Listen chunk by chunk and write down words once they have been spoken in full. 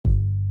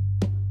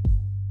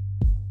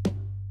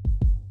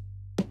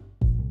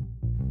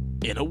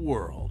In a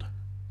world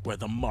where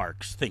the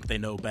marks think they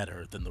know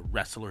better than the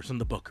wrestlers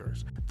and the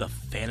bookers, the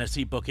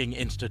Fantasy Booking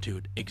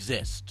Institute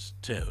exists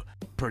to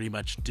pretty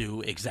much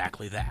do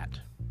exactly that.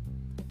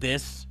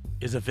 This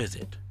is a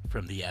visit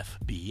from the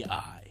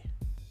FBI.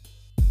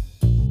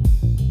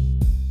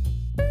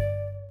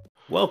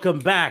 Welcome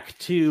back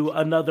to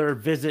another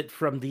visit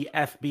from the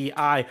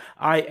FBI.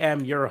 I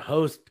am your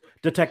host,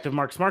 Detective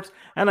Mark Smarks,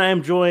 and I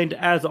am joined,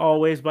 as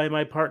always, by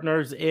my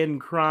partners in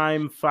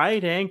crime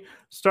fighting,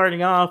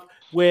 starting off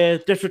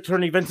with District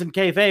Attorney Vincent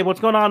K. Fay.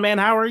 What's going on, man?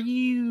 How are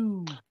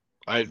you?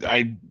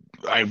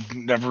 I've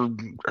never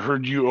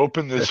heard you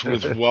open this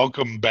with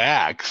 "Welcome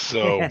back,"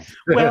 so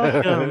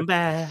welcome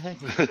back.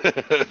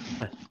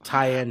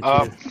 Tie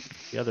into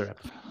the other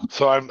episode.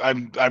 So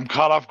I'm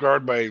caught off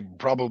guard by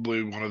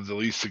probably one of the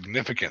least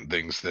significant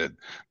things that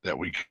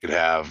we could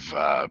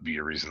have be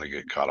a reason to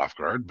get caught off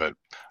guard. But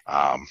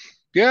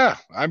yeah,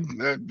 I'm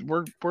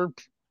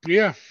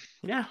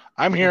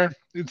here.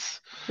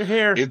 You're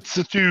here. It's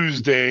a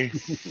Tuesday,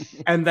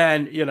 and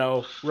then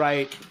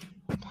right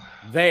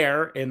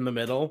there in the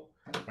middle.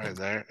 Right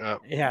there.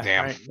 Yeah.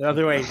 Damn. Right. The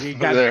other way. You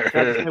got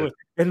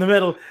in the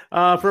middle.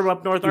 From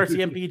up north,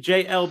 RCMP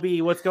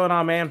JLB. What's going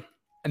on, man?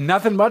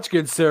 Nothing much,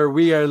 good sir.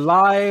 We are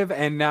live,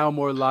 and now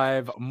more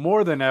live,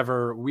 more than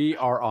ever. We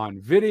are on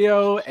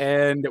video,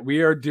 and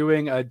we are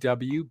doing a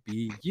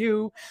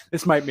WBU.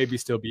 This might maybe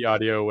still be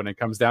audio when it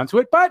comes down to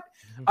it, but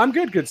I'm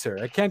good sir.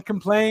 I can't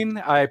complain.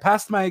 I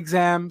passed my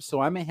exam, so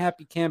I'm a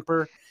happy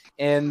camper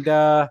and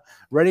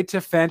ready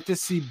to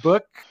fantasy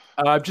book.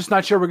 I'm just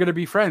not sure we're going to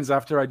be friends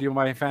after I do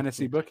my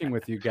fantasy booking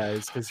with you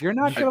guys, because you're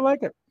not going to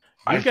like it.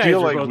 I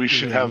feel like we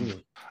should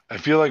have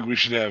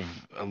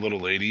a little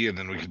lady, and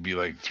then we could be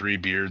like three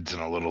beards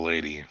and a little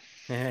lady.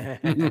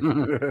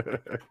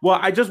 Well,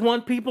 I just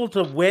want people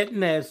to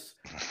witness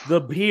the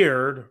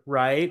beard,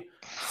 right?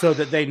 So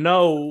that they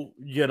know,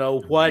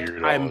 what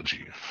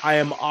I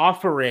am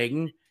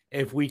offering.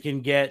 If we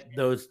can get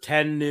those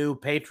 10 new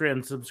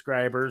Patreon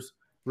subscribers,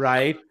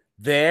 right?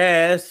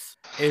 This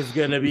is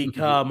going to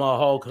become a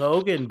Hulk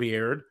Hogan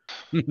beard.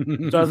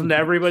 Doesn't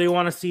everybody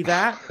want to see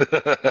that?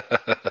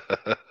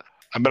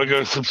 I'm going to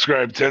go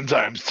subscribe 10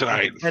 times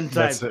tonight. 10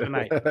 times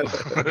tonight.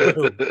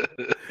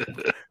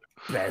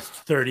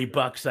 Best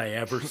 $30 I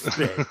ever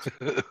spent.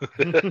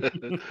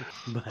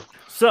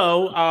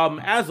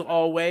 As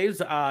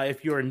always,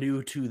 if you're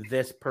new to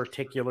this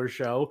particular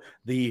show,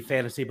 the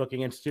Fantasy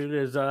Booking Institute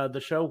is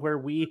the show where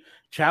we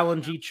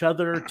challenge each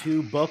other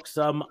to book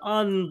some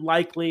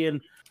unlikely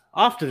and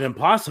often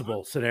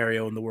impossible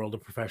scenario in the world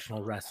of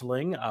professional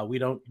wrestling. We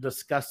don't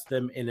discuss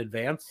them in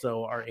advance,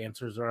 so our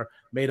answers are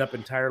made up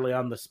entirely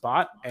on the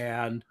spot,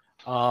 and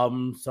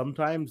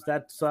sometimes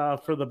that's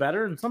for the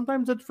better, and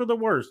sometimes it's for the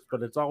worst,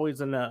 but it's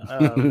always in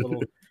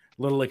a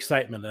little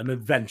excitement, an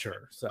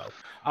adventure. So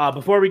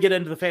before we get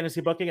into the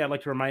fantasy booking, I'd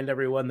like to remind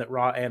everyone that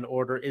Raw and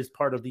Order is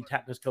part of the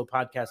TatnisCo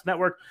Podcast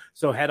Network,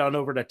 so head on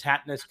over to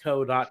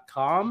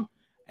tatnisco.com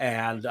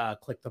and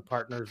click the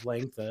partners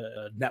link,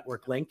 the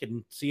network link,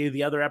 and see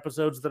the other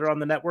episodes that are on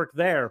the network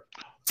there.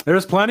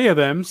 There's plenty of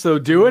them, so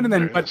do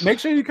it, but make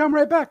sure you come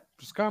right back.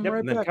 Just come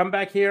right back. Come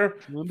back here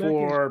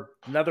for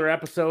another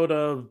episode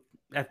of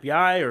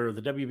FBI or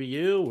the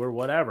WBU or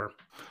whatever.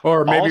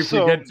 Or maybe if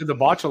we get to the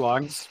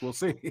botch-alongs, we'll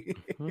see.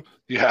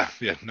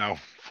 No,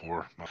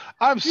 4.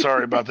 I'm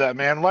sorry about that,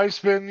 man. Life's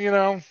been,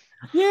 Yeah,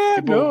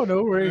 no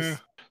worries. Yeah.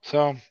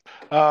 So,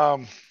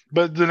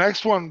 but the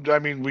next one, I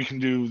mean, we can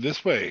do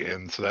this way,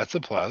 and so that's a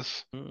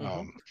plus.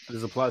 It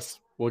is a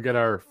plus. We'll get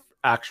our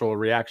actual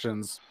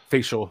reactions,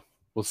 facial.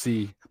 We'll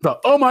see the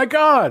 "oh my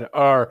god"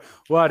 or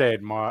what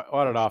did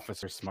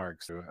Officer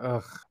Smarks do?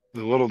 Ugh.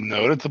 The little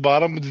note at the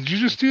bottom. Did you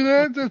just do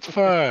that? That's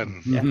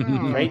fun. Yeah,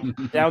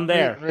 right down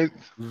there. Right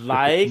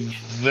like,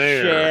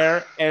 there.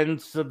 Share,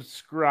 and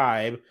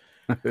subscribe.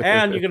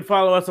 And you can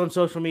follow us on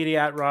social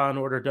media at Raw and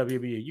Order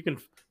WBU. You can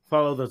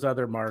follow those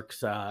other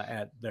marks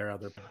at their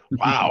other.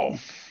 Wow,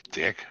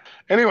 dick.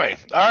 Anyway,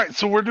 all right.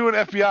 So we're doing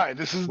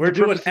FBI. We're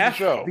doing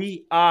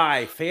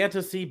FBI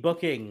fantasy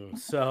booking.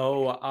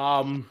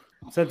 So,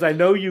 since I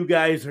know you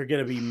guys are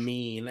going to be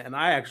mean, and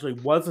I actually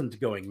wasn't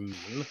going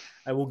mean,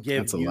 I will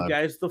give you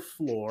guys the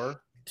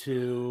floor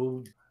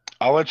to.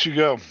 I'll let you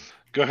go.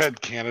 Go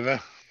ahead,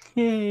 Canada.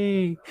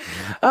 Hey.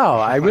 Oh,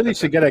 I really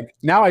should get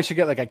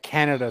like a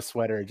Canada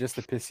sweater just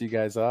to piss you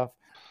guys off.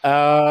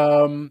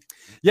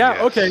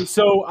 Yes. Okay.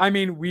 So, I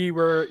mean,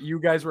 you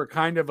guys were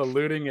kind of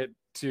alluding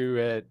to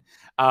it.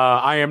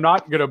 I am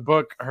not going to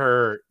book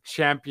her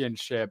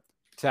championship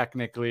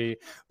technically,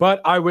 but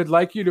I would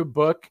like you to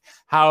book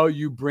how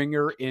you bring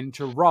her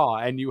into Raw,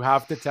 and you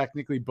have to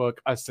technically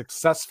book a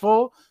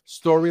successful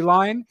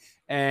storyline,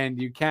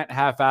 and you can't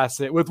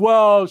half-ass it with,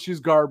 well, she's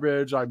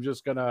garbage, I'm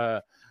just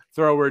gonna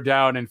throw her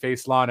down and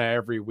face Lana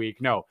every week.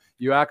 No,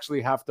 you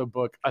actually have to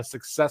book a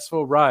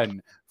successful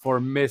run for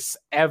Miss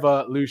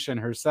Evolution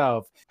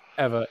herself,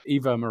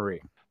 Eva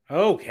Marie.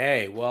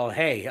 Okay, well,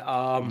 hey,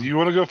 do you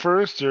want to go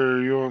first,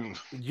 or you want?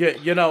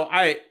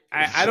 I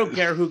I don't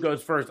care who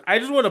goes first. I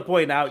just want to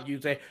point out, you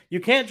say you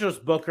can't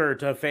just book her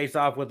to face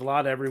off with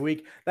Lana every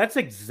week. That's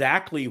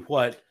exactly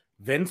what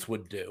Vince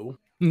would do.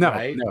 No,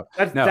 right? no,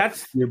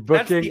 that's you're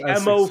booking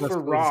the MO for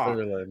Raw.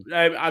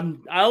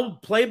 I'll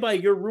play by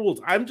your rules.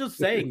 I'm just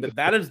saying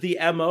that is the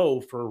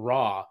MO for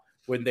Raw.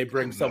 When they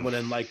bring someone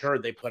in like her,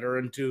 they put her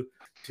into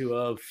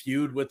a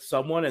feud with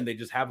someone, and they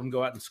just have them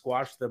go out and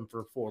squash them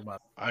for 4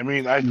 months. I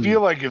mean, I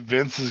feel like if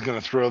Vince is going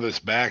to throw this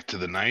back to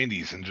the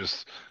 '90s and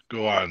just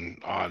go on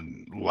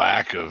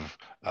lack of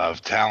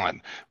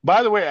talent.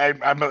 By the way,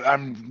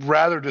 I'm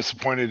rather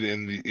disappointed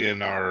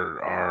in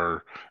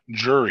our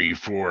jury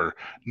for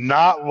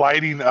not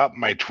lighting up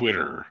my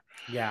Twitter.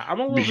 Yeah, I'm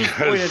a little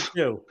disappointed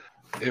too.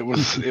 It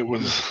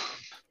was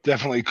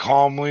definitely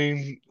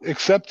calmly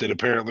accepted.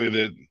 Apparently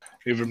that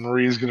Ava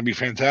Marie is going to be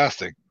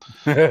fantastic.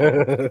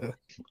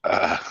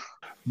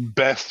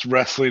 Best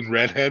wrestling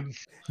redhead.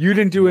 You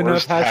didn't do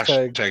enough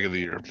hashtag of the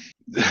year.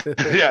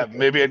 Yeah,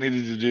 maybe I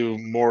needed to do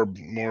more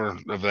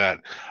of that.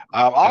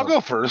 I'll go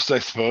first, I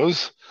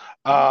suppose.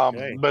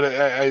 Okay. But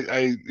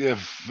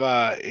if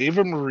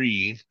Ava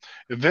Marie,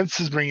 if Vince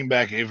is bringing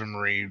back Ava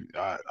Marie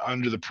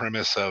under the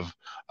premise of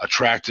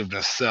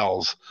attractiveness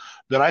sells,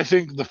 then I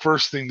think the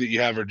first thing that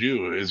you have her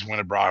do is win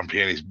a bra and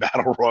panties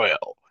battle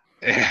royal.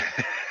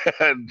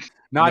 And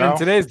not in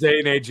today's day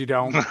and age, you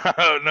don't.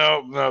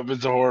 No,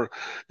 it's a horror.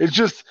 It's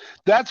just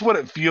that's what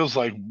it feels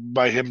like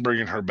by him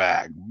bringing her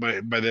back,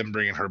 by them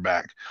bringing her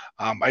back.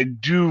 I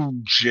do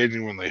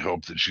genuinely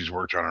hope that she's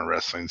worked on her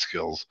wrestling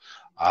skills.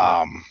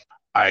 I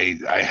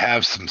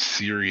have some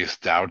serious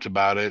doubt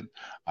about it,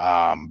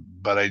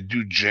 but I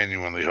do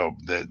genuinely hope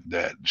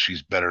that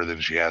she's better than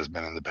she has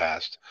been in the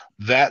past.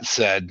 That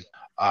said,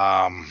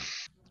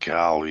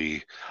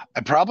 golly,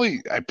 I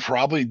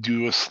probably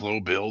do a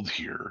slow build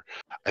here.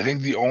 I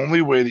think the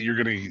only way that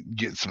you're going to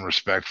get some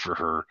respect for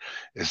her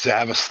is to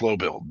have a slow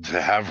build,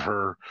 to have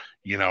her,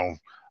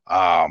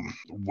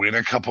 win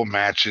a couple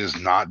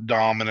matches, not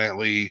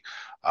dominantly.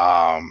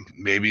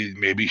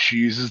 Maybe she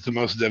uses the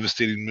most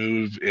devastating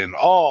move in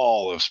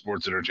all of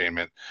sports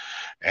entertainment,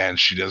 and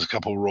she does a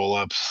couple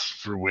roll-ups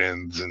for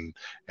wins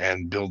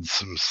and builds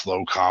some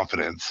slow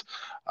confidence.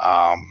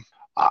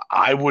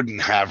 I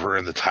wouldn't have her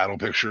in the title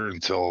picture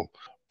until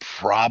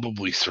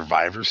probably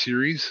Survivor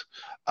Series.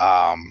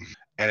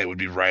 And it would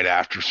be right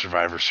after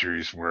Survivor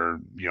Series where,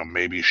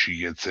 maybe she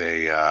gets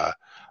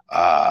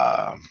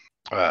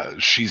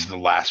she's the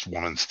last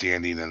woman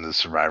standing in the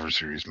Survivor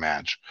Series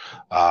match.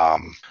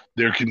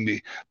 There can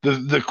be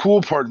the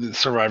cool part that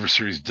Survivor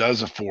Series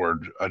does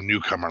afford a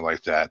newcomer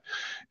like that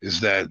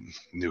is that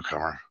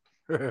newcomer.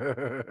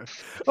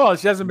 Well,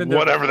 she hasn't been there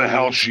whatever the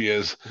hell she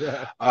is.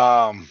 Yeah.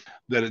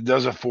 That it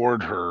does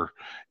afford her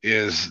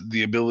is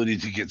the ability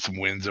to get some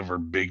wins over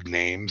big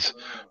names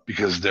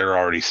because they're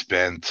already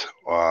spent,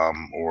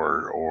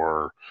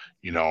 or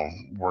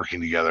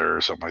working together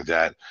or something like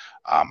that.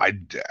 I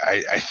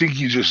think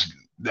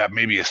that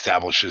maybe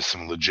establishes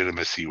some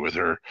legitimacy with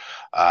her,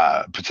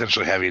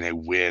 potentially having a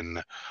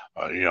win,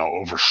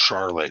 over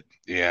Charlotte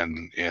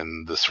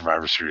in the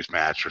Survivor Series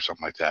match or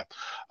something like that.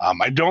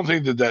 I don't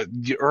think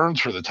that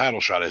earns her the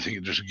title shot. I think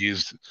it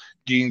just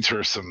gains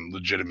her some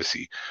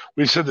legitimacy.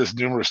 We've said this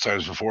numerous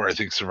times before. I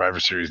think Survivor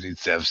Series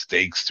needs to have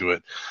stakes to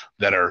it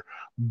that are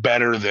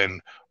better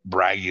than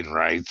bragging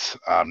rights.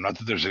 Not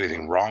that there's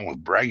anything wrong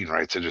with bragging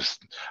rights.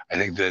 I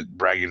think that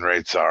bragging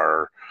rights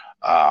are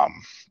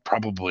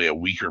probably a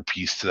weaker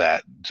piece to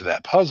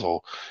that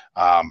puzzle.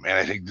 And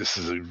I think this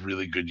is a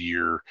really good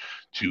year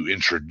to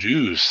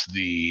introduce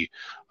the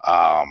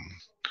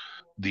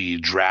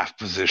draft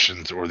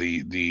positions or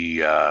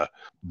the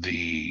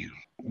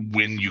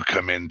when you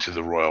come into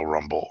the Royal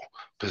Rumble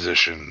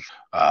position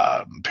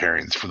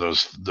pairings for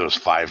those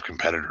 5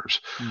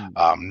 competitors,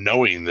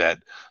 knowing that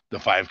the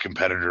 5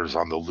 competitors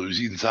on the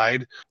losing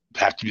side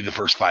have to be the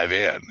first 5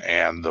 in,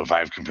 and the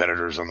 5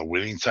 competitors on the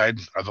winning side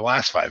are the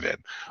last 5 in,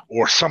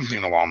 or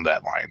something along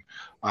that line.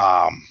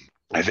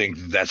 I think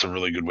that's a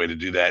really good way to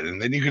do that.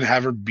 And then you can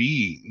have her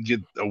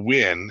get a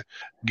win,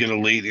 get a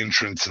late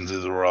entrance into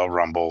the Royal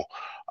Rumble.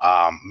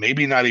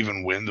 Maybe not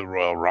even win the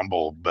Royal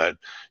Rumble, but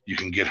you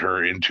can get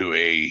her into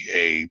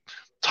a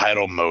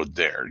title mode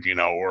there,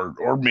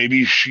 or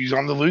maybe she's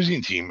on the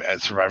losing team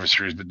at Survivor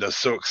Series, but does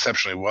so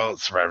exceptionally well at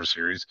Survivor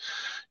Series.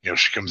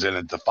 She comes in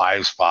at the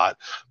 5 spot,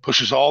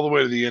 pushes all the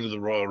way to the end of the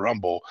Royal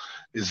Rumble,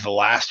 is the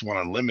last one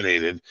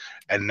eliminated,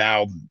 and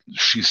now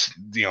she's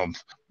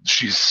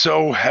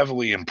so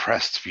heavily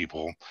impressed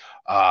people,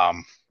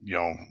 on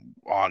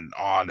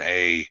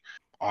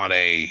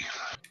a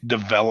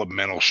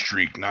developmental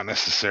streak, not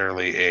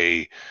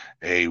necessarily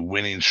a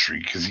winning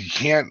streak, because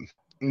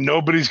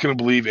nobody's going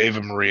to believe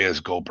Ava Maria is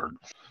Goldberg.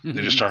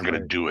 They just aren't going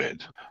to do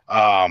it.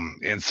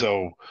 And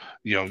so,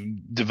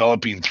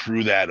 developing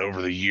through that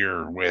over the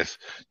year with,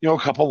 a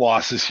couple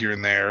losses here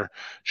and there,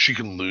 she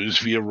can lose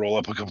via roll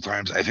up a couple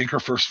times. I think her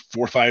first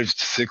 4, 5,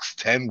 6,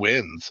 10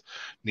 wins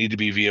need to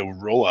be via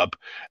roll up,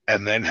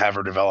 and then have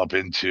her develop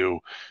into,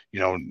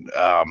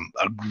 a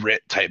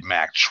grit type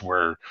match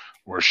where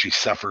she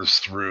suffers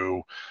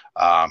through,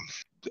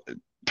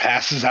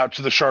 passes out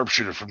to the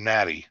sharpshooter from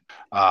Natty.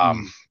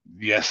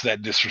 Yes,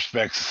 that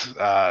disrespects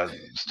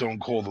Stone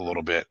Cold a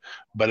little bit,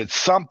 but it's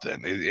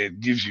something. It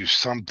gives you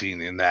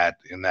something in that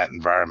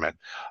environment,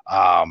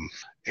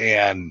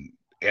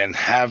 and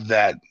have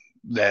that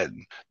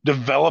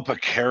develop a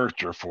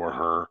character for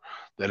her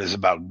that is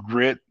about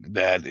grit.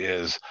 That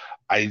is,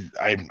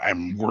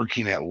 I'm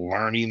working at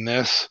learning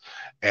this.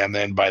 And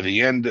then by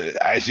the end,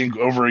 I think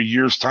over a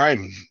year's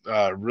time,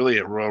 really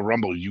at Royal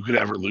Rumble, you could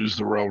have her lose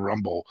the Royal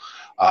Rumble,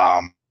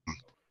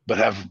 but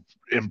have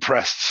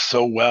impressed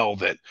so well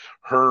that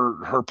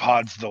her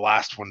pod's the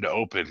last one to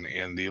open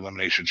in the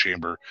Elimination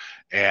Chamber,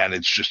 and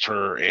it's just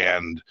her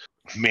and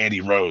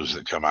Mandy Rose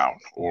that come out.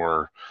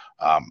 Or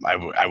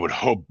I would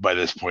hope by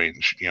this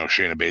point,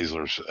 Shayna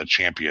Baszler's a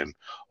champion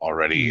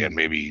already, and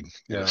maybe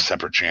in a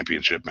separate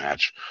championship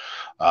match.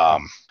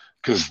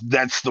 Because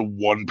that's the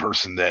one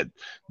person that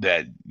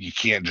you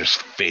can't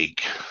just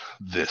fake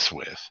this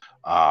with,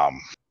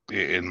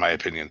 in my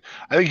opinion.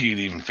 I think you could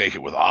even fake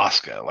it with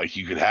Asuka. Like,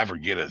 you could have her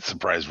get a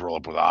surprise roll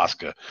up with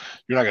Asuka.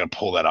 You're not going to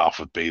pull that off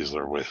with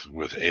Baszler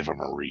with Eva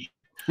Marie.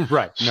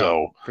 Right.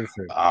 So, for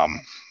sure.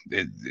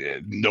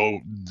 No,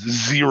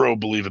 zero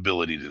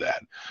believability to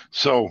that.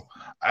 So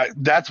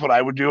that's what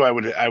I would do.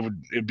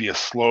 It'd be a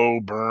slow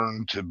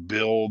burn to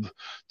build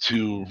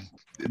to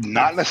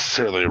not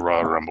necessarily a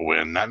Royal Rumble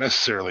win, not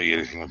necessarily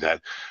anything like that,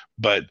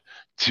 but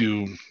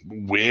to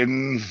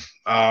win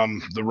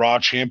the Raw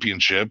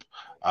Championship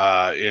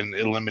in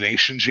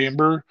Elimination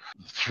Chamber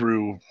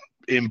through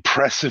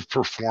impressive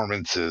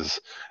performances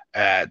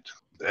at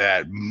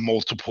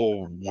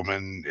multiple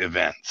woman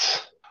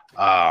events.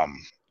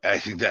 I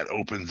think that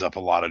opens up a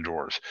lot of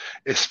doors,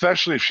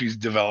 especially if she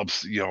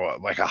develops,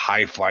 like a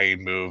high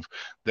flying move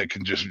that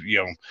can just,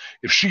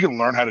 if she can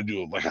learn how to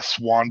do like a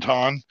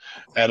swanton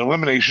at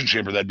Elimination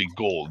Chamber, that'd be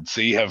gold.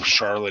 Say you have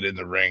Charlotte in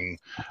the ring,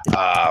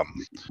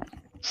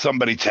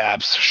 somebody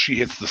taps, she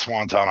hits the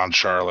swanton on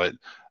Charlotte,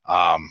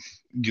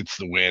 gets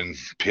the win,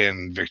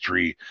 pin,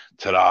 victory,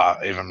 ta-da,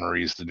 Eva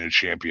Marie's the new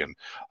champion.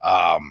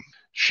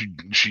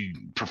 She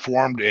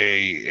performed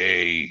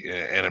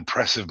an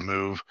impressive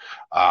move.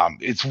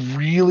 It's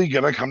really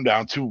going to come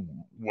down to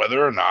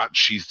whether or not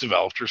she's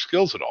developed her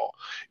skills at all.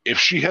 If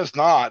she has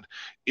not,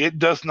 it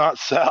does not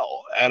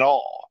sell at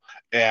all.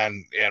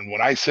 And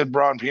when I said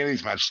bra and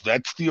panties match,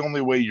 that's the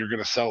only way you're going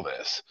to sell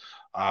this,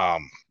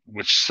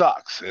 which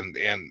sucks. And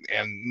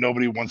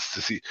nobody wants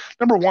to see.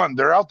 Number one,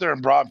 they're out there in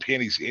bra and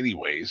panties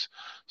anyways,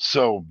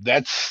 so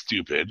that's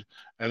stupid.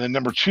 And then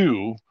number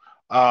two,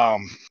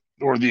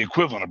 or the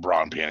equivalent of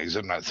bra and panties.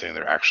 I'm not saying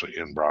they're actually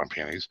in bra and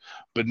panties,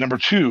 but number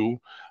two,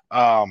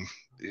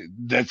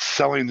 that's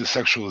selling the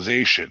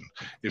sexualization.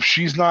 If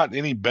she's not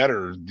any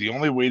better, the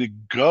only way to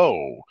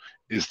go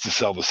is to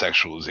sell the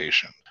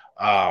sexualization.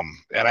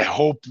 And I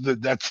hope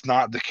that that's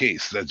not the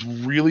case. That's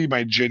really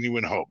my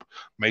genuine hope.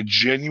 My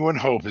genuine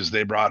hope is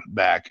they brought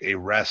back a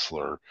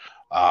wrestler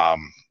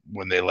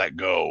when they let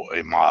go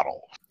a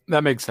model.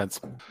 That makes sense.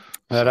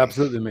 That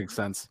absolutely makes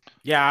sense.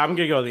 Yeah, I'm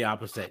gonna go the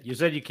opposite. You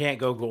said you can't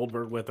go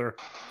Goldberg with her.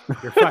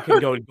 You're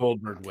fucking going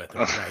Goldberg with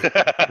her,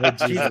 right?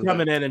 She's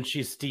coming in and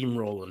she's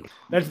steamrolling.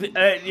 That's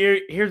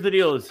here's the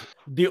deal: is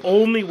the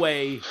only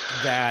way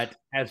that,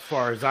 as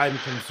far as I'm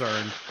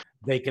concerned,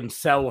 they can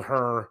sell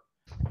her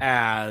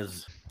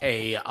as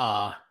a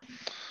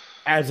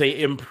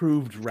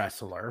improved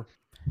wrestler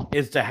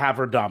is to have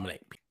her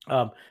dominate.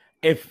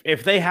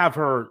 If they have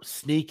her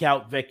sneak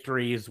out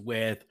victories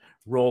with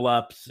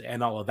roll-ups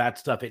and all of that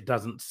stuff, it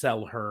doesn't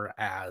sell her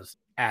as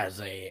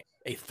a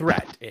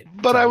threat.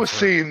 But I was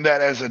seeing that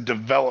as a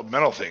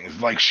developmental thing.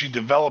 Like, she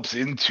develops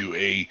into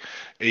a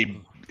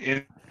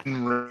in-ring.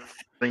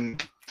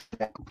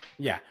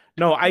 Yeah,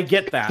 no, I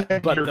get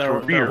that, but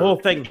their whole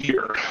thing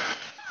here.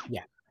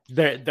 Yeah,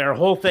 their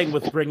whole thing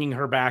with bringing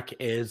her back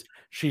is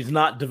she's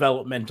not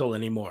developmental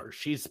anymore.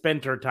 She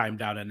spent her time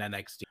down in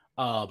NXT,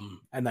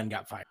 and then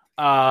got fired.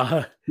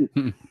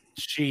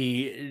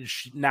 She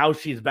now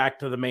she's back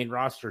to the main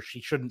roster.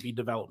 She shouldn't be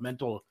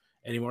developmental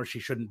anymore. She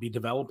shouldn't be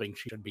developing.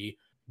 She should be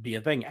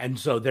a thing. And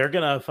so they're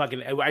gonna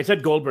I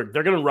said Goldberg.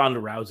 They're gonna Ronda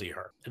Rousey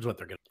her. Is what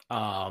they're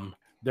gonna.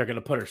 They're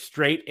gonna put her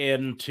straight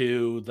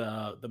into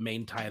the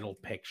main title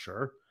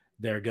picture.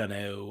 They're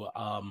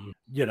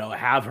gonna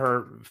have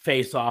her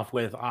face off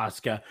with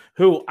Asuka,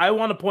 who I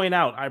want to point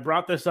out. I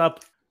brought this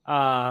up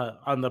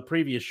on the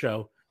previous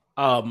show.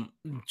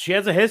 She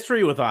has a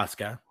history with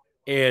Asuka.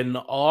 In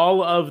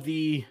all of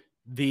the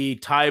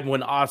time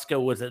when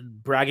Asuka was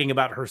bragging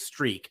about her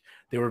streak,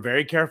 they were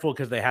very careful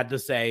because they had to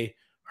say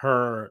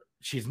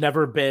she's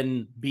never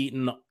been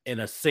beaten in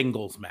a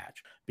singles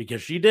match,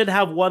 because she did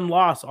have one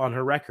loss on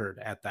her record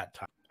at that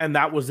time, and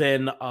that was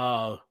in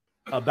a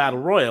battle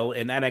royal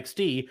in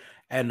NXT.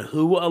 And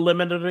who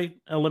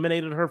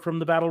eliminated her from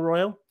the battle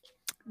royal?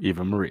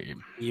 Eva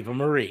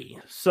Marie.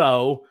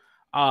 So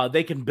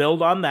they can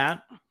build on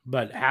that,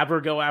 but have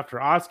her go after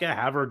Asuka,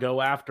 have her go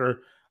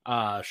after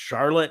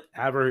Charlotte,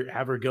 have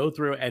her go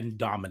through and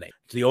dominate.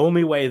 It's the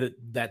only way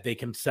that they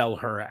can sell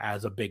her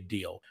as a big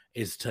deal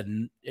is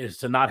to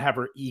not have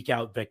her eke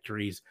out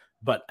victories,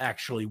 but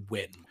actually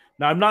win.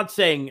 Now, I'm not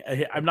saying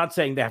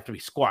they have to be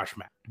squash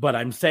matches, but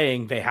I'm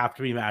saying they have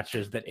to be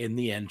matches that in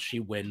the end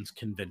she wins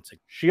convincing.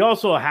 She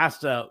also has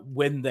to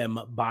win them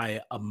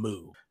by a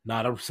move,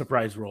 not a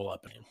surprise roll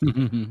up.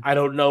 I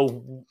don't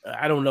know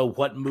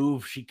what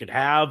move she could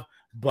have,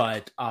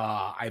 but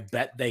I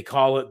bet they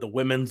call it the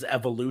women's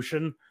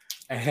evolution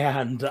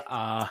and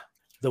the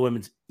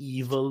women's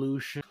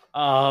evolution.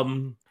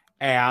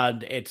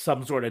 And it's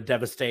some sort of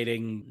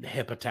devastating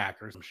hip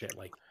attack or some shit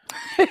like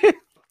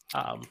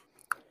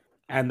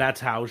and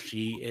that's how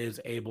she is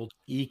able to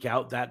eke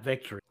out that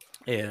victory,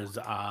 is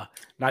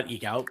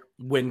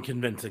win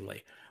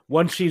convincingly.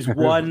 Once she's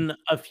won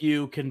a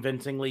few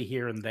convincingly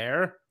here and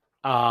there,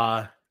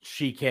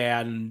 she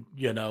can,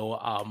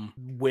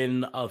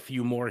 win a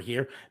few more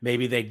here.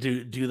 Maybe they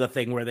do the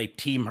thing where they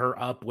team her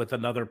up with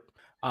another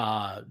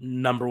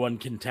number one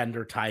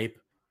contender type,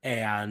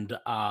 and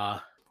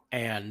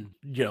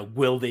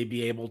will they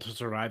be able to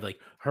survive? Like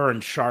her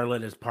and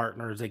Charlotte as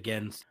partners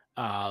against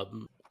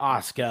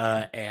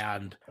Asuka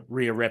and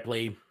Rhea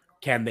Ripley,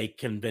 can they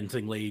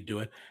convincingly do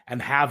it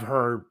and have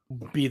her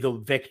be the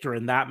victor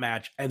in that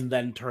match and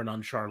then turn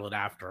on Charlotte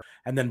after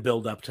and then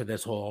build up to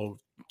this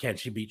whole, can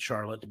she beat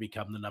Charlotte to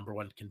become the number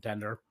one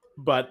contender?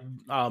 But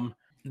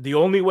the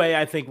only way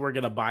I think we're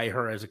going to buy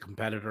her as a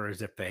competitor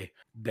is if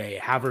they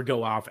have her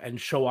go off and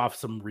show off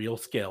some real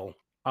skill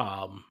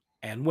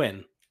and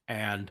win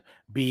and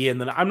be in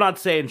the, I'm not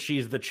saying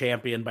she's the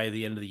champion by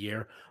the end of the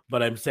year,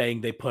 but I'm saying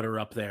they put her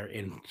up there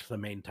in the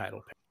main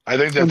title. I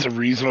think that's a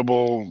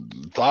reasonable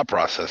thought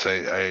process.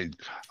 I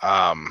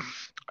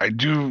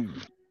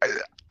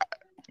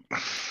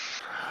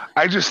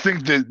just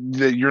think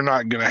that you're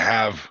not going to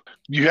have,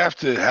 you have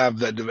to have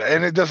that,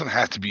 and it doesn't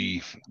have to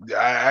be.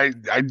 I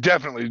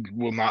definitely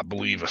will not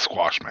believe a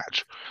squash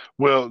match.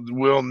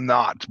 Will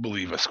not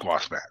believe a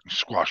squash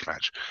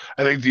match.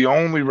 I think the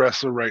only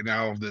wrestler right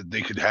now that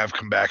they could have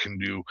come back and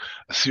do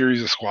a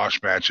series of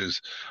squash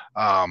matches,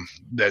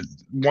 that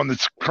one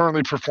that's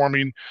currently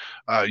performing,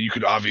 you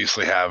could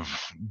obviously have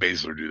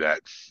Baszler do that,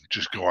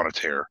 just go on a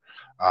tear.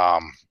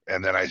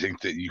 And then I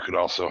think that you could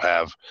also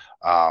have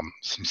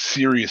some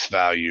serious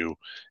value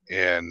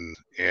in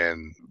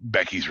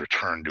Becky's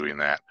return doing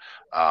that.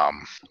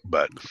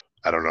 But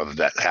I don't know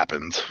that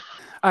happens.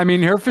 I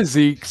mean, her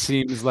physique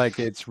seems like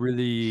it's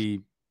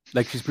really,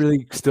 like she's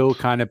really still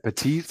kind of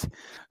petite.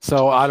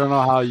 So I don't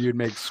know how you'd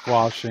make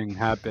squashing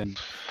happen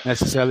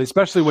necessarily,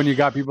 especially when you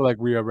got people like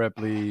Rhea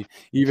Ripley,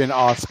 even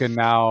Asuka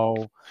now.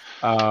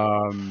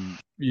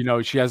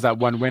 She has that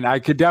one win. I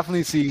could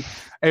definitely see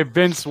if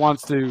Vince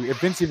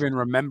even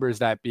remembers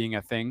that being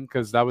a thing,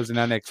 because that was an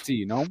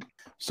NXT, no?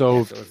 So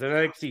it was an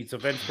NXT, so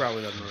Vince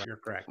probably doesn't remember. You're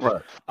correct.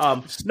 Right.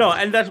 No,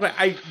 and that's why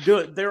I do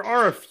it. There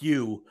are a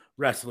few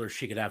wrestlers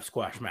she could have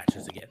squash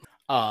matches again.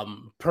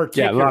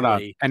 Particularly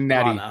Lana and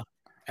Natty. Lana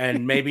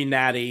and maybe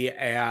Natty,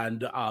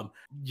 and I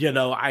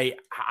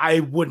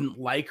wouldn't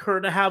like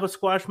her to have a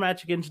squash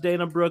match against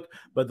Dana Brooke,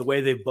 but the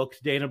way they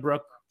booked Dana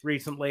Brooke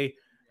recently,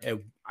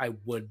 I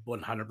would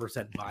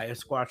 100% buy a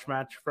squash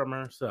match from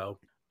her. So,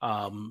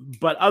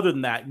 but other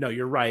than that, no,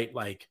 you're right.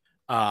 Like,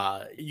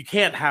 you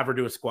can't have her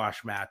do a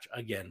squash match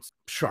against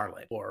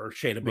Charlotte or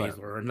Shayna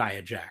Baszler or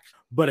Nia Jax.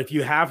 But if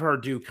you have her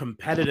do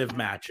competitive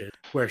matches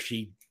where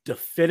she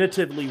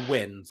definitively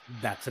wins,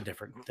 that's a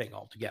different thing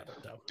altogether,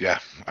 though. Yeah,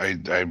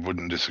 I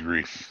wouldn't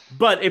disagree.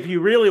 But if you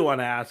really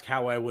want to ask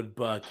how I would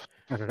book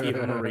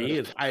Eva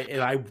Marie,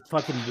 I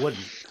fucking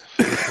wouldn't.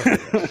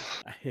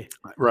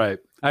 Right.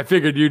 I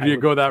figured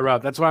you'd go that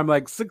route. That's why I'm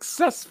like,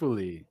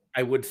 successfully.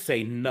 I would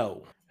say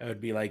no. I would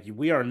be like,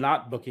 we are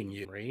not booking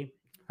you, Marie.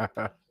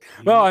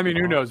 Well, I mean,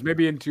 who knows?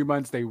 Maybe in 2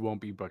 months they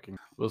won't be booking.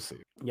 We'll see.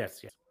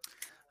 Yes.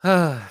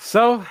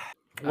 So,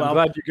 I'm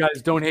glad you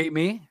guys don't hate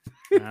me.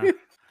 I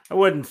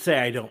wouldn't say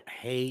I don't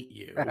hate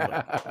you.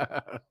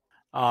 But,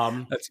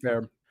 that's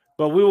fair.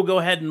 But we will go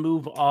ahead and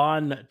move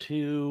on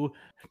to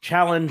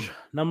challenge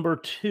number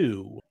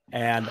 2.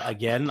 And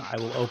again, I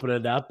will open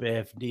it up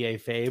if DA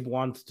Fabe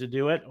wants to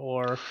do it,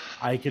 or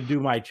I could do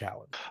my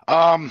challenge.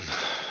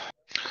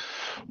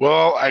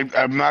 Well,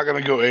 I'm not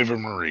going to go Ava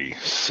Marie,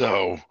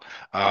 so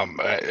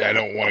I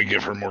don't want to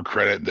give her more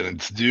credit than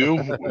it's due.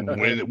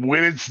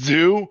 when it's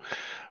due,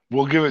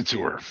 we'll give it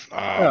to her.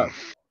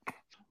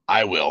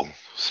 I will.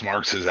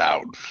 Smarks is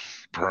out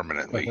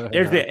permanently.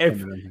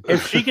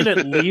 If she can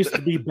at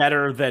least be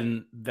better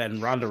than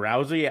Ronda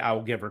Rousey,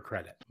 I'll give her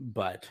credit.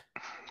 But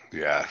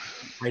yeah,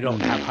 I don't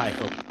have high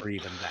hopes for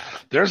even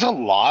that. There's a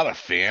lot of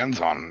fans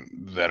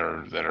that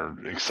are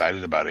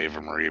excited about Ava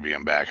Marie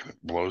being back. It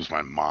blows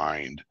my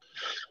mind.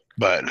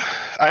 But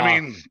I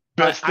mean,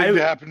 best thing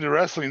to happen to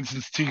wrestling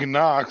since Tegan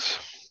Knox.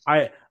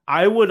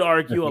 I would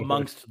argue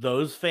amongst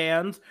those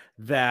fans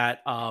that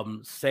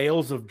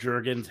sales of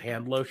Jergens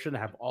hand lotion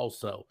have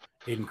also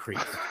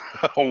increased.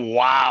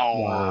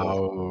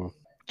 Wow.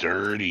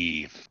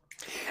 Dirty.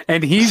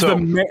 And he's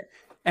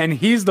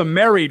the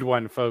married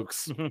one,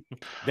 folks.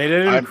 They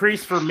didn't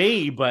increase for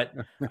me, but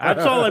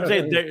that's all I'm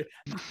saying.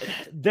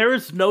 There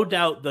is no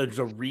doubt there's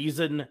a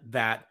reason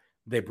that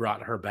they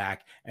brought her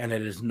back, and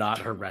it is not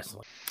her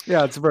wrestling.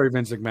 Yeah, it's a very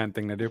Vince McMahon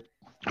thing to do.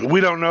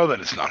 We don't know that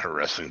it's not her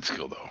wrestling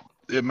skill, though.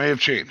 It may have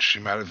changed. She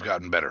might have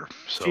gotten better.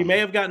 So She may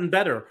have gotten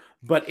better,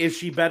 but is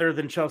she better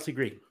than Chelsea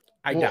Green?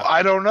 I doubt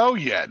I don't know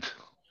yet.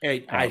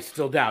 I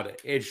still doubt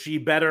it. Is she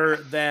better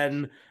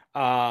than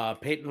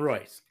Peyton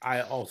Royce?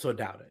 I also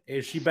doubt it.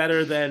 Is she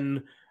better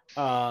than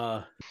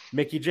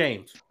Mickey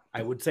James?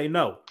 I would say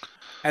no.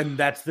 And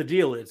that's the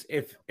deal, is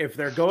if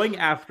they're going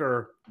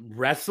after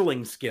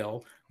wrestling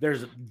skill,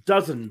 there's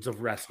dozens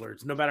of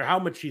wrestlers. No matter how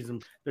much she's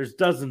in, there's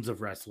dozens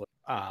of wrestlers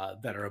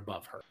that are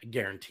above her,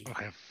 guaranteed.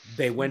 Okay.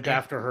 They went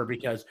after her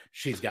because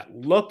she's got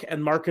look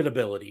and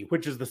marketability,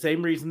 which is the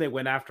same reason they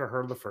went after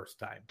her the first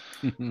time.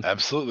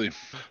 Absolutely.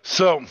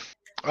 So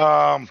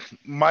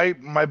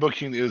my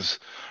booking is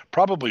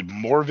probably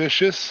more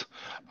vicious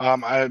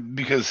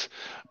because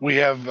we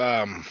have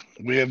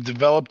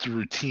developed a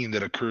routine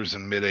that occurs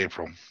in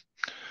mid-April.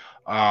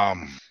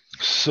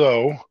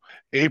 So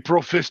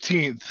April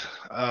 15th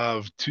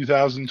of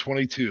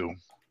 2022, I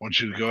want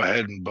you to go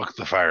ahead and book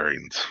the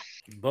firings.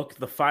 Book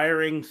the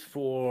firings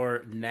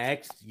for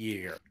next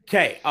year.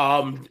 Okay.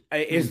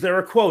 Is there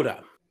a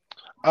quota?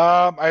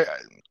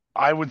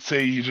 I would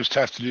say you just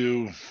have to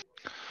do,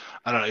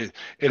 I don't know,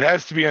 it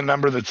has to be a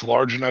number that's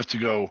large enough to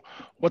go,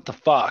 what the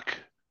fuck?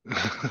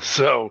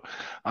 So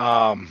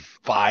 5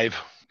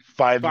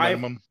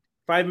 minimum.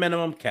 5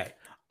 minimum. Okay.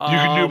 You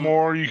can do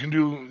more. You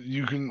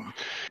can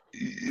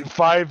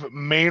 5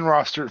 main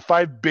roster,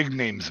 5 big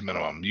names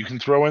minimum. You can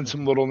throw in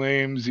some little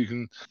names. You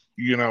can,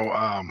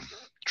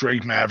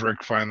 Drake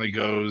Maverick finally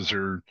goes,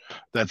 or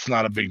that's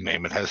not a big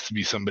name. It has to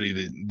be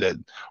somebody that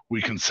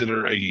we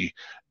consider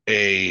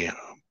a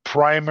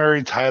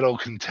primary title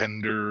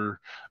contender,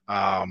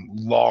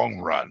 long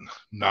run,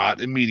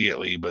 not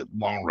immediately, but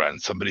long run.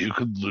 Somebody who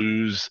could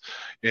lose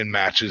in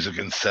matches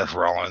against Seth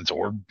Rollins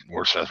or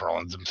Seth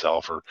Rollins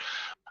himself, or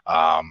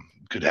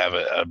could have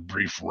a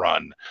brief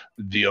run.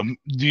 The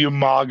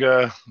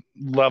Umaga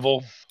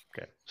level,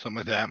 okay, something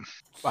like that.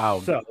 Wow,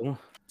 so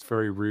it's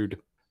very rude.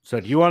 So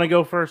do you want to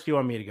go first? Do you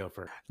want me to go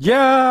first?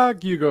 Yeah,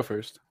 you go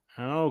first.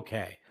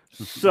 Okay.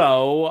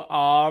 So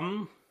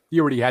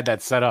you already had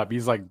that set up.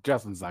 He's like,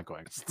 Justin's not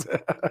going.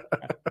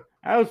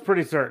 I was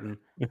pretty certain.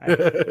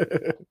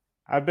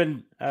 We've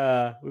been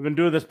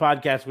doing this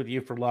podcast with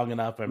you for long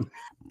enough. I'm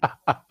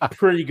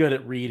pretty good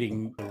at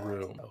reading the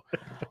room.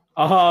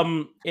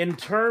 In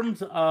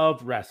terms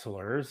of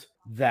wrestlers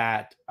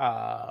that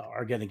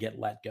are going to get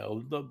let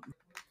go,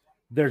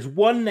 there's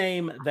one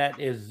name that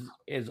is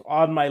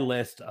on my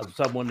list of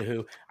someone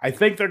who I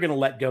think they're going to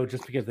let go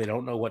just because they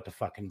don't know what to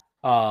fucking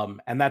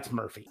and that's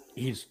Murphy.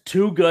 He's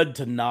too good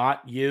to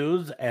not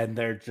use, and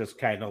they're just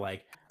kind of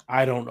like,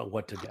 I don't know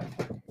what to do.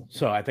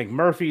 So I think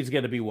Murphy's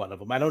going to be one of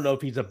them. I don't know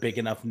if he's a big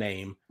enough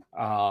name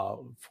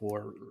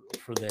for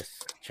this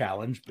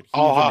challenge, but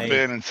I'll hop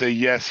in and say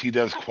yes, he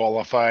does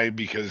qualify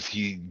because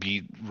he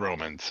beat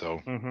Roman.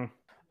 So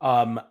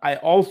I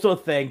also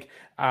think,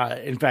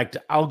 in fact,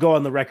 I'll go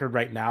on the record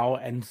right now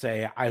and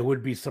say I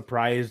would be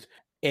surprised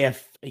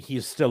if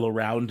he's still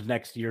around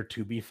next year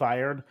to be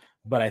fired,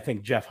 but I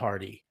think Jeff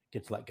Hardy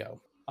gets let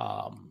go.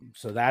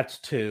 So that's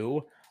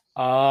 2.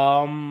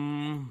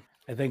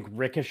 I think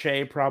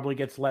Ricochet probably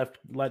gets let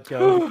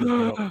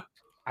go.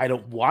 I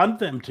don't want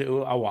them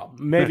to.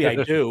 Maybe I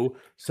do,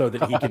 so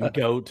that he can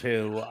go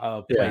to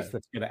a place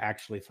that's going to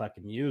actually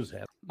fucking use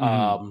him.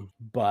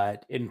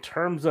 But in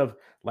terms of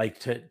like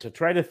to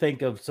try to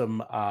think of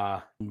some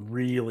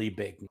really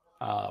big,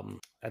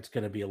 that's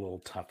going to be a little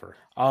tougher.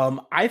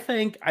 I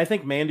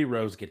think Mandy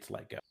Rose gets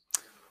let go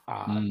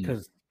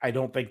because I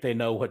don't think they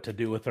know what to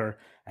do with her.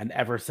 And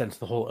ever since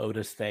the whole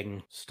Otis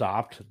thing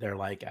stopped, they're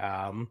like,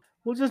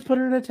 we'll just put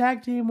her in a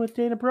tag team with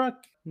Dana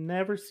Brooke.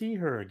 Never see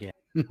her again.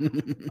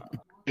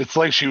 It's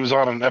like she was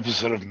on an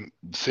episode of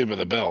Saved by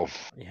the Bell.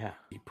 Yeah,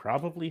 he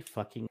probably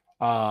fucking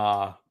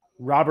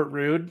Robert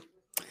Roode.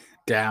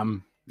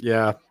 Damn.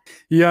 Yeah.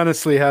 He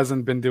honestly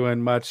hasn't been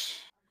doing much.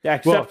 Yeah,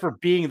 except for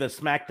being the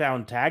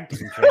SmackDown Tag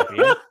Team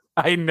Champion.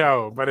 I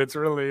know, but it's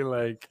really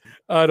like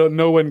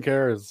no one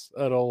cares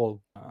at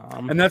all.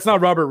 And that's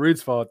not Robert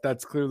Roode's fault.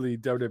 That's clearly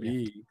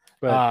WWE.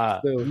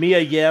 But Mia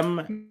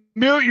Yim.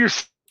 Mute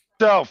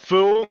yourself,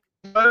 fool.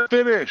 Let it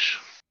finish.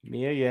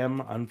 Mia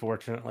Yim,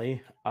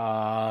 unfortunately.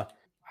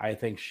 I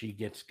think she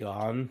gets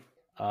gone.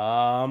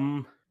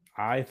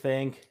 I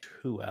think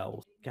who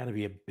else? Gotta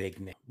be a big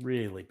name.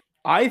 Really.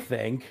 I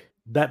think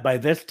that by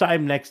this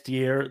time next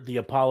year, the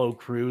Apollo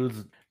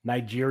Crews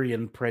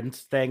Nigerian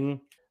Prince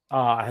thing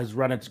has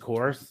run its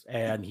course,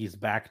 and he's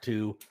back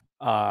to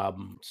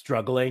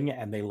struggling,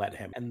 and they let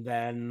him. And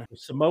then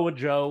Samoa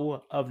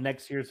Joe of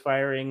next year's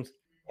firings,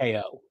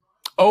 KO.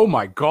 Oh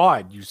my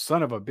God, you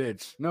son of a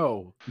bitch.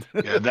 No.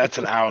 Yeah, that's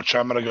an ouch.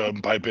 I'm going to go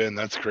and pipe in.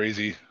 That's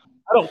crazy.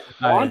 I don't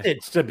want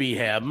it to be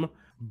him,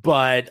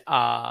 but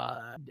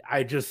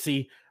I just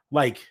see,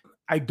 like,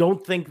 I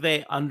don't think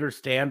they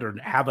understand or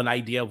have an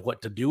idea of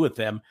what to do with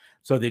them.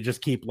 So they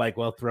just keep like,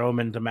 well, throw them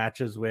into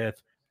matches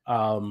with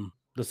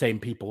the same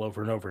people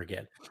over and over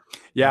again.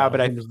 Yeah, but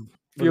I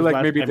feel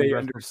like maybe they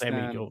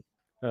understand.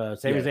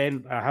 Sami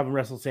Zayn, have him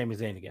wrestle Sami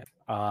Zayn again.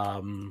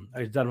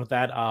 He's done with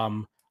that.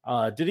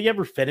 Did he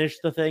ever finish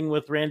the thing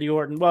with Randy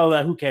Orton?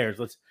 Well, who cares?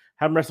 Let's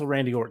have him wrestle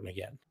Randy Orton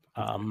again.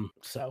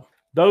 So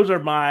those are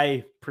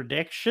my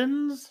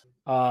predictions.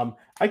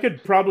 I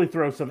could probably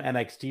throw some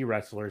NXT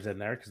wrestlers in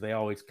there because they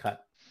always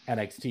cut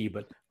NXT,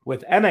 but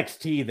with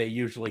NXT, they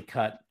usually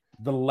cut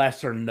the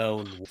lesser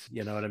known,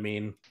 you know what I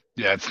mean?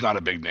 Yeah, it's not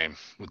a big name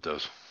with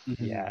those.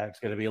 Yeah, it's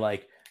going to be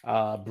like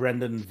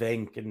Brendan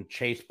Vink and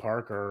Chase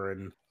Parker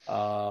and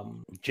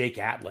Jake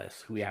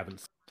Atlas, who we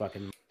haven't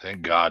fucking...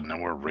 Thank God, no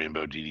more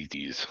Rainbow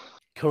DDTs.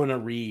 Kona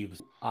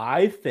Reeves,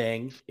 I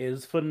think,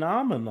 is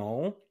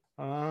phenomenal,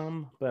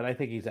 but I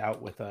think he's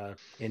out with a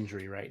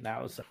injury right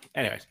now. So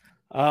anyways,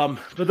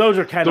 but those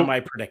are kind of my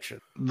prediction.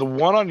 The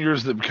one on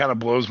yours that kind of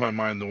blows my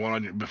mind, the one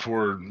on your,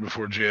 before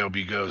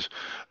JLB goes,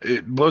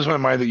 it blows my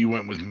mind that you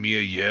went with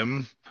Mia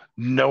Yim,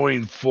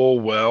 knowing full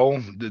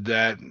well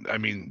that I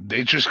mean,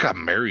 they just got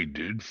married,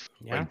 dude.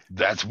 Yeah, like,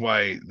 that's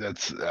why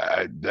that's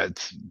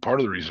part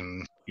of the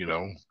reason, you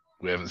know,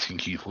 we haven't seen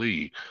Keith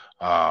Lee.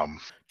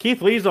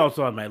 Keith Lee's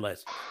also on my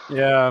list.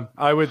 Yeah,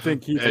 I would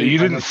think Keith Lee. You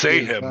didn't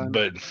say him,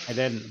 but I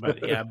didn't.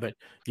 But yeah, but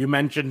you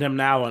mentioned him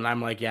now, and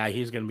I'm like, yeah,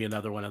 he's going to be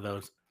another one of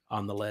those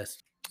on the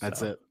list.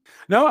 That's it.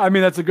 No, I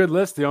mean, that's a good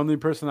list. The only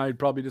person I'd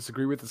probably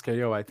disagree with is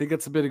KO. I think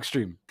it's a bit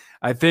extreme.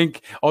 I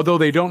think, although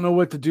they don't know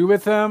what to do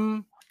with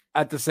him,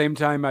 at the same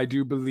time, I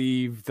do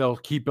believe they'll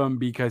keep him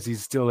because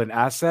he's still an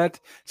asset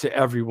to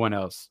everyone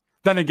else.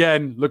 Then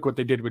again, look what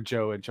they did with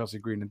Joe and Chelsea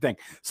Green and thing.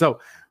 So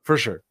for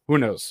sure, who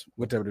knows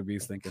what WWE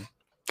is thinking.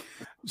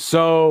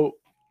 So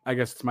I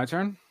guess it's my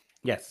turn.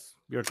 Yes,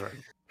 your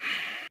turn.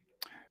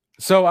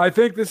 So I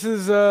think this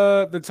is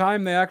the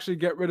time they actually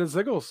get rid of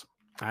Ziggles.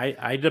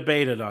 I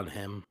debated on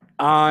him.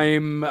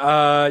 I'm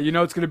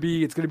it's gonna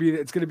be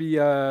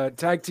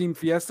tag team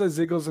fiesta.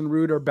 Ziggles and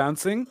Rude are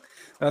bouncing.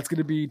 That's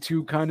gonna be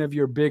two kind of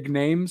your big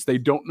names. They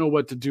don't know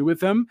what to do with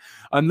them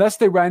unless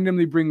they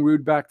randomly bring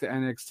Rude back to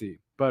NXT.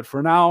 But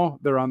for now,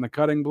 they're on the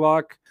cutting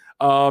block.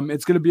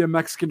 It's gonna be a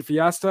Mexican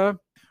fiesta.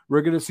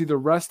 We're gonna see the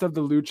rest of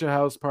the Lucha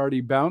House Party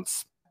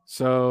bounce.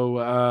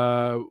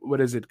 So what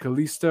is it?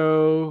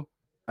 Kalisto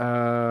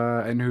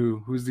and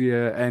who's the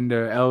and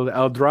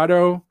El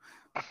Dorado.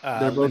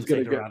 They're both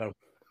Lince Dorado.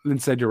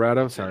 Lince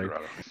Dorado, sorry.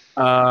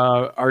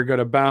 Are going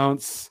to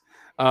bounce.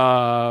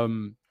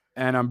 And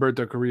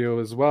Humberto Carrillo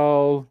as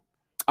well.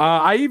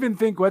 I even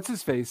think, what's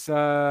his face?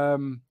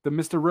 The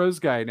Mr. Rose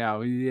guy now.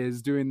 He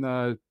is doing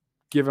the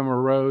give him a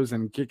rose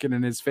and kick it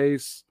in his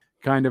face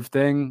kind of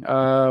thing.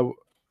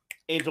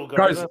 Angel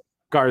Garza.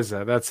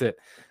 Garza, that's it.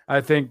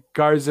 I think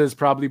Garza is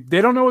probably... They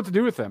don't know what to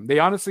do with him. They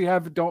honestly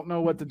don't know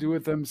what to do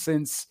with him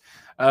since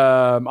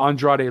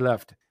Andrade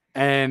left.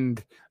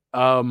 And...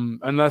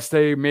 unless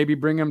they maybe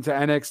bring him to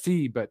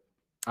NXT, but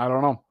I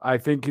don't know. I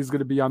think he's going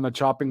to be on the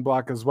chopping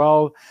block as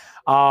well.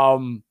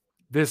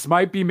 This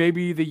might be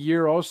maybe the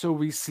year also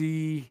we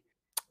see.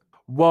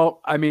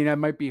 Well, I mean, that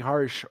might be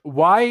harsh.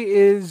 Why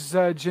is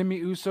Jimmy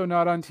Uso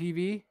not on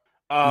TV?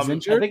 He's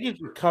injured? I think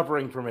he's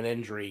recovering from an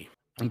injury.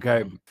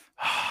 Okay.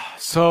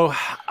 So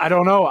I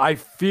don't know. I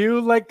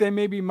feel like they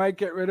maybe might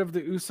get rid of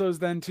the Usos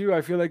then too.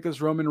 I feel like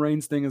this Roman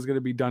Reigns thing is going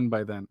to be done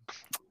by then.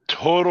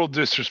 Total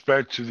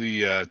disrespect to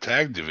the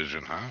tag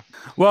division, huh?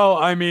 Well,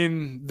 I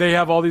mean, they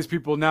have all these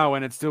people now,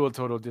 and it's still a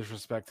total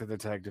disrespect to the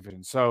tag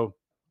division. So,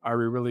 are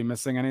we really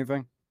missing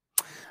anything?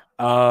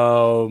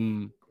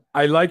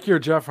 I like your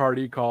Jeff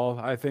Hardy call.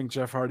 I think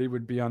Jeff Hardy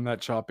would be on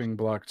that chopping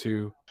block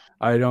too.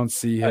 I don't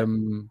see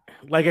him.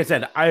 Like I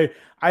said, I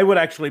would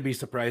actually be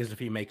surprised if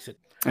he makes it.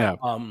 Yeah.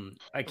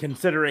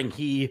 Considering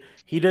he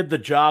did the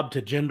job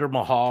to Jinder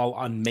Mahal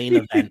on main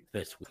event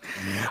this week.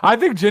 I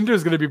think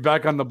Jinder's going to be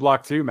back on the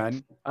block too,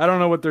 man. I don't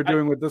know what they're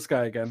doing with this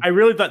guy again. I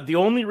really thought the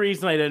only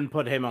reason I didn't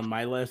put him on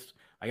my list,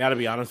 I got to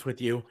be honest with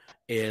you,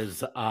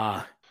 is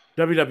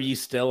WWE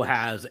still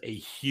has a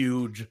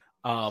huge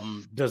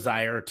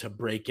desire to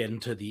break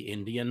into the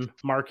Indian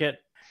market.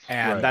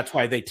 And that's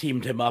why they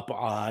teamed him up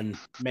on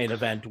main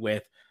event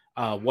with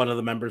one of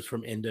the members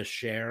from Indus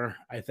Share,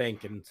 I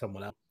think, and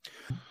someone else.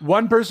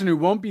 One person who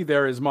won't be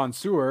there is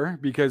Mansoor,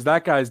 because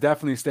that guy's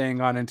definitely staying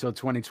on until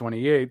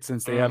 2028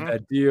 since they have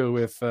that deal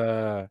with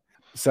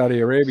Saudi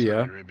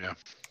Arabia.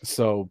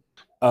 So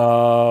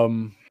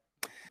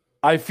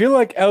I feel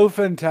like El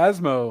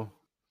Phantasmo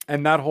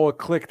and that whole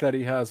clique that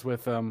he has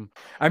with him.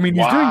 I mean,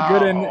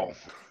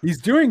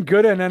 he's doing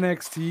good in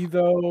NXT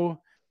though.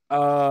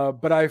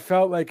 But I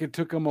felt like it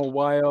took him a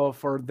while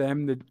for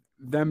them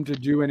to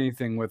do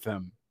anything with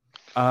him.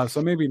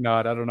 So maybe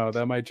not. I don't know.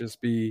 That might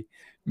just be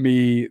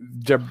me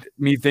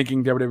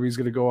thinking WWE is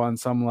going to go on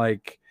some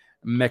like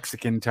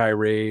Mexican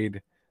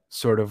tirade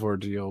sort of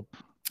ordeal.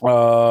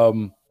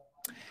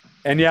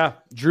 And yeah,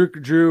 Drew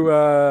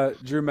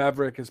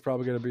Maverick is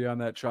probably going to be on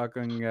that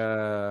shocking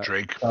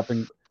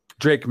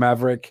Drake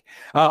Maverick.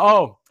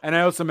 And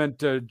I also meant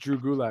Drew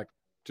Gulak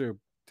too,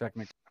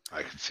 technically.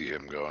 I could see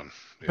him going.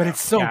 Yeah. But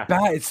it's so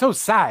bad. It's so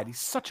sad. He's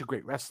such a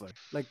great wrestler.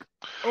 Like,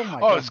 oh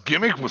my God. His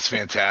gimmick was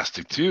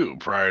fantastic too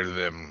prior to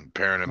them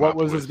pairing him up. What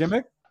was his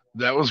gimmick?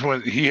 That was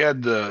when he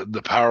had the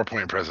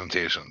PowerPoint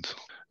presentations.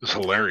 It was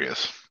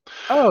hilarious.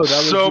 Oh, that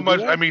was so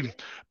much. I mean,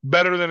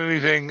 better than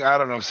anything, I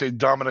don't know, say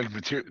Dominic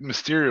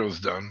Mysterio's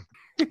done.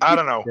 I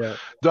don't know. Yeah.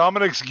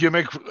 Dominic's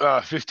gimmick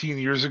 15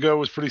 years ago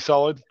was pretty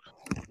solid.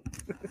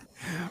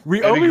 We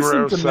Eddie always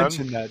Guerrero's seem to son.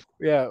 mention that.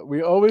 Yeah,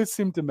 we always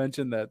seem to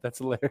mention that. That's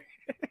hilarious.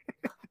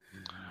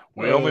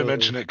 We only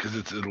mention it because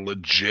it's a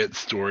legit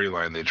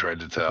storyline they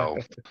tried to tell.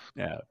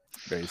 Yeah,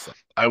 very sad.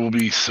 I will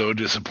be so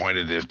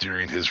disappointed if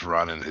during his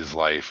run in his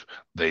life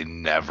they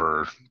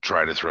never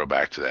try to throw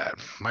back to that.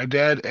 My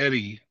dad,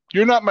 Eddie.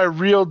 You're not my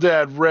real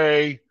dad,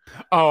 Ray.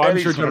 Oh, I'm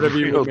Eddie's sure my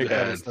WWE real would make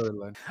that a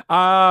dad.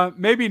 storyline.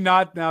 Maybe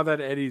not now that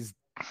Eddie's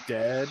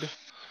dead.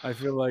 I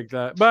feel like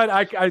that, but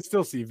I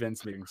still see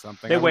Vince making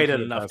something. They I wouldn't waited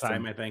put it enough past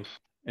time, him. I think.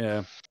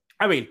 Yeah.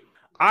 I mean,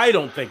 I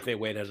don't think they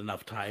waited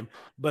enough time,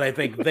 but I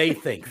think they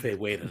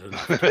waited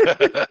enough time.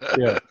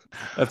 Yeah.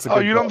 That's a Oh,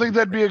 good you don't call. think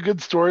that'd be a good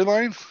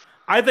storyline?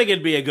 I think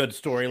it'd be a good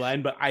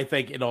storyline, but I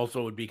think it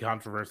also would be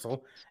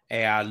controversial.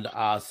 And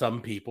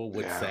some people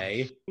would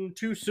say,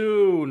 too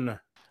soon.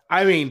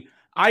 I mean,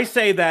 I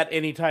say that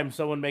anytime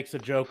someone makes a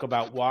joke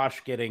about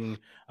Wash getting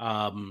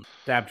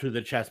stabbed through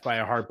the chest by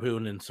a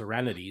harpoon in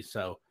Serenity.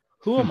 So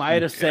who am I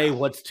to say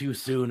what's too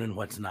soon and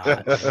what's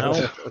not? You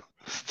know?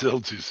 Still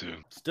too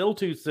soon. Still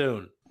too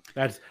soon.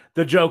 That's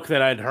the joke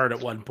that I'd heard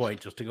at one point,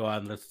 just to go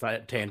on this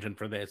tangent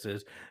for this,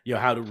 is, you know,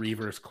 how do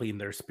Reavers clean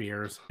their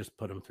spears? Just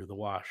put them through the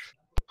wash.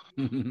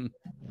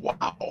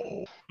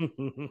 Wow.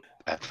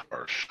 That's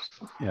harsh.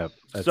 Yeah.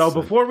 So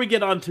before we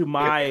get on to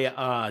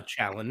my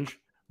challenge,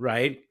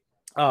 right,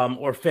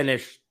 or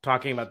finish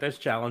talking about this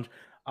challenge,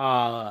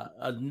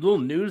 a little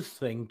news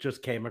thing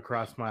just came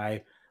across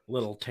my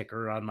little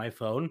ticker on my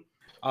phone.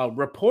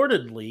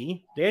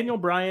 Reportedly, Daniel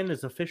Bryan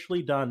is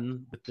officially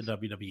done with the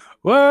WWE.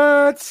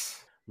 What?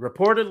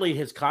 Reportedly,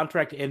 his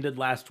contract ended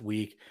last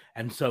week,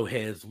 and so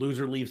his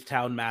Loser Leaves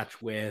Town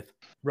match with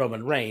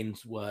Roman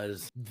Reigns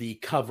was the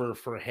cover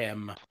for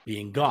him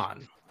being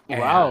gone.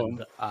 Wow.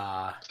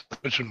 And,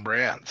 Switching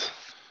brands.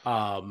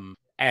 And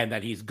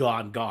that he's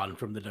gone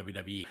from the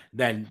WWE.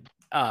 Then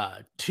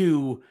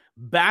to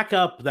back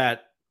up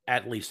that,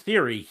 at least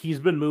theory, he's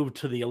been moved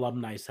to the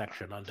alumni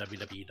section on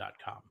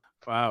WWE.com.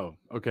 Wow.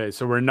 Okay,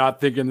 so we're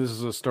not thinking this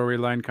is a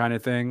storyline kind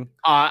of thing.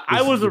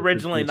 I was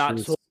originally not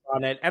sold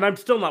on it, and I'm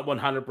still not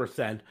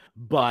 100%.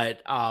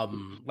 But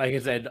like I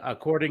said,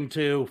 according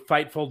to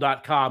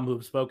Fightful.com,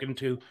 who've spoken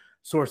to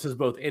sources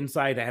both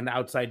inside and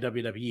outside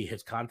WWE,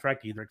 his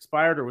contract either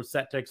expired or was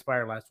set to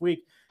expire last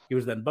week. He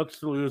was then booked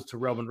to lose to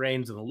Roman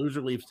Reigns in the Loser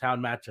Leaves Town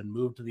match and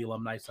moved to the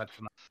alumni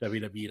section of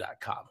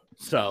WWE.com.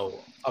 So,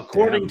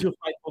 according to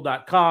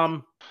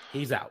Fightful.com,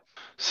 he's out.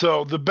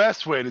 So the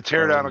best way to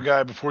tear down a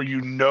guy before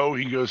you know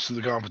he goes to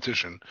the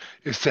competition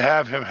is to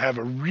have him have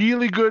a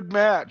really good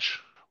match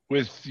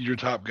with your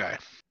top guy.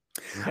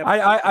 Yep.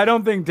 I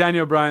don't think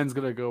Daniel Bryan's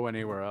gonna go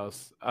anywhere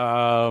else.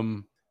 I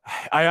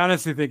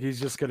honestly think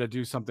he's just gonna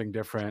do something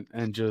different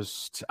and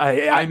just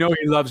I know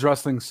he loves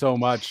wrestling so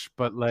much,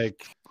 but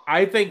like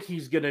I think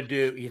he's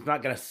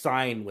not gonna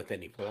sign with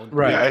anyone.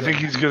 Right. Yeah, I think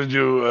he's going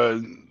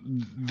to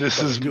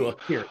do a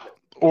period.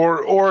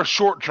 or a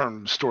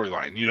short-term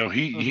storyline. You know,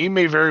 he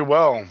may very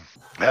well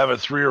have a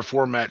 3 or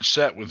 4 match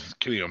set with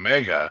Kenny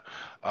Omega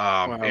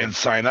and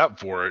sign up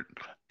for it,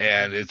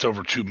 and it's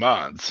over 2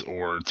 months,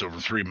 or it's over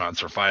 3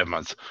 months or 5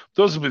 months.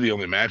 Those will be the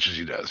only matches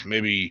he does.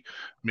 Maybe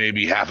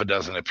half a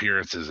dozen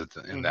appearances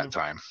in that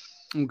time.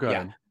 okay.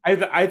 Yeah,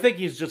 I think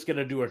he's just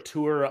gonna do a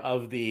tour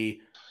of the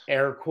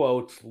air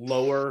quotes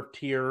lower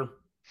tier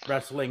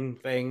wrestling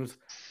things.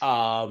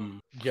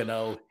 You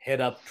know, hit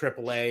up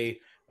AAA,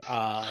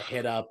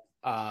 hit up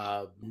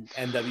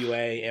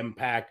NWA,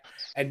 Impact,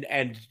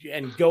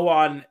 and go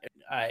on,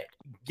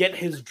 get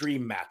his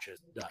dream matches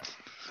done.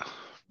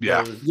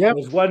 Yeah.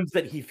 Those ones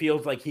that he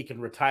feels like he can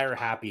retire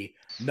happy,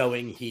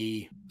 knowing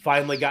he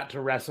finally got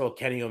to wrestle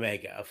Kenny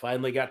Omega,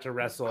 finally got to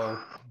wrestle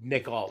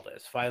Nick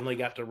Aldis, finally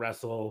got to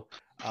wrestle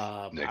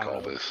Nick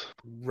Aldis,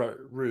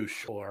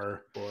 Roosh,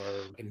 or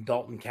in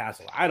Dalton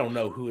Castle. I don't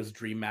know who his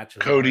dream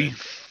matches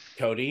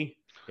Cody.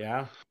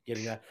 Yeah,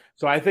 getting that.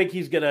 So I think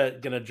he's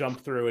gonna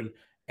jump through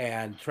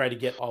and try to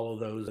get all of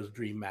those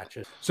dream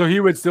matches. So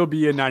he would still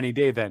be a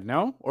 90-day then,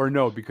 no? Or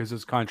no, because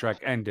his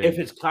contract ended. If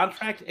his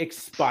contract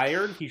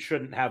expired, he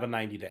shouldn't have a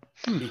 90-day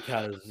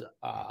because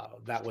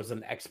that was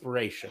an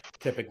expiration.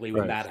 Typically,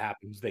 when that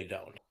happens, they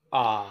don't.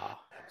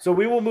 So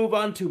we will move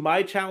on to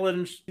my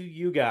challenge to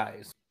you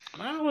guys.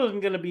 I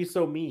wasn't going to be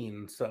so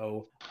mean.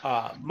 So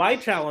my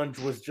challenge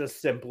was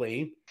just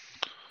simply,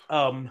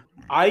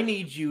 I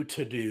need you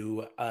to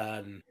do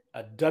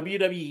a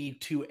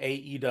WWE to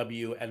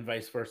AEW and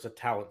vice versa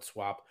talent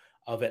swap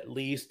of at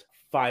least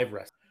 5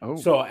 wrestlers. Oh.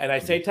 So, and I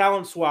say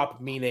talent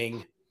swap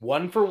meaning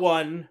 1 for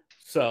 1.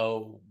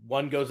 So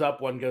one goes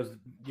up, one goes,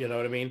 you know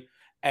what I mean?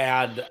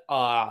 And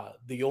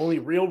the only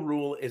real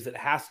rule is it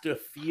has to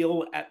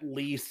feel at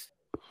least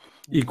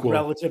equal,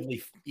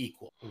 relatively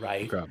equal,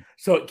 right? Okay.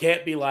 So it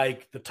can't be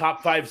like the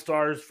top 5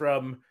 stars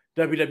from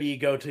WWE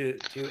go to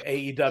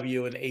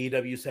AEW and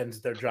AEW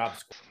sends their job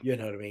score. You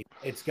know what I mean?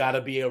 It's got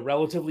to be a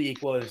relatively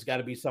equal, and it's got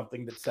to be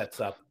something that sets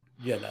up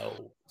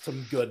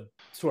some good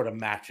sort of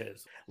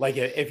matches. Like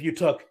if you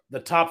took the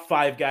top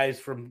 5 guys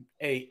from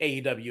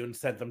AEW and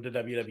sent them to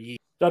WWE,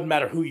 doesn't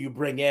matter who you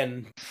bring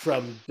in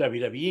from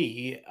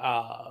WWE,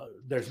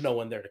 there's no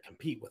one there to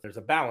compete with. There's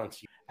a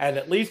balance, and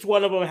at least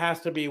one of them has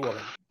to be a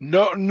woman.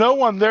 No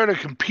one there to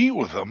compete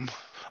with them.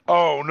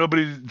 Oh,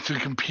 nobody to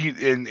compete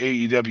in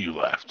AEW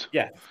left.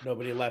 Yeah,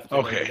 nobody left.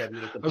 Okay,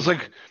 I was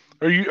like,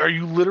 are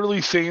you literally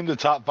saying the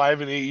top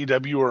 5 in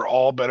AEW are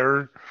all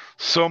better,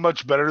 so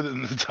much better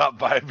than the top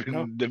 5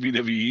 in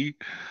WWE?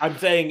 I'm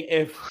saying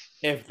if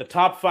the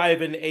top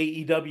 5 in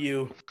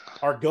AEW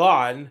are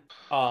gone,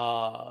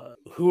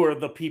 who are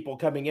the people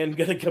coming in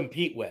going to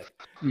compete with?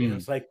 You know,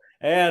 it's like,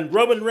 and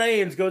Roman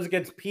Reigns goes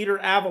against Peter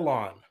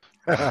Avalon.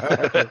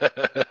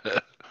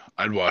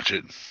 I'd watch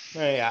it.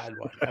 Yeah, I'd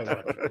watch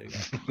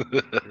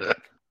it.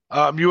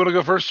 You want to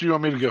go first, or you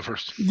want me to go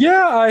first?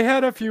 Yeah, I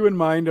had a few in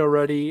mind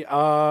already.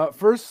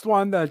 First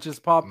one that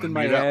just popped in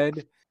my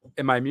head.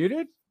 Am I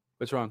muted?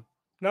 What's wrong?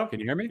 No. Can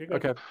you hear me?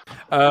 Okay.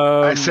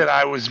 I said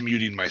I was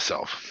muting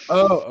myself.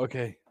 Oh,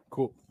 okay.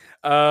 Cool.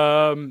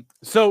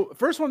 So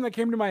first one that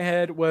came to my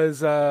head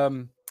was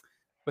the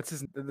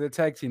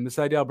tag team, the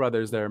Sydal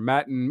brothers there,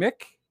 Matt and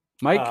Mike.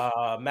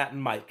 Matt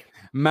and Mike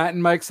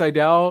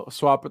Sydal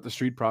swap with the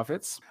Street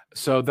Profits.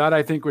 So that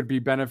I think would be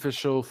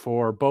beneficial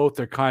for both.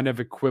 They're kind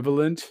of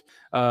equivalent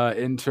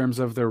in terms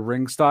of their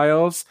ring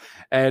styles.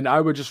 And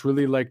I would just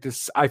really like to,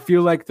 I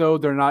feel like though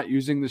they're not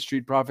using the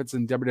Street Profits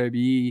in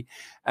WWE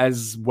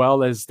as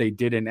well as they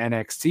did in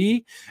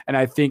NXT. And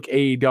I think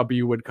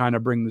AEW would kind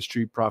of bring the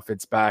Street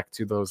Profits back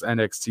to those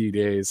NXT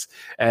days,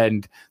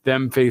 and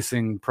them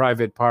facing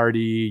Private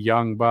Party,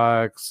 Young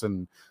Bucks,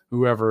 and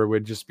whoever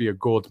would just be a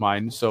gold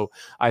mine. So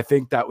I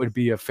think that would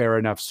be a fair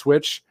enough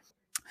switch.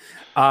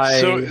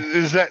 So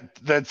is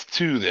that's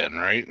 2 then,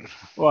 right?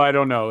 Well, I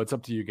don't know. It's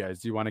up to you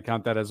guys. Do you want to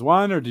count that as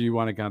 1, or do you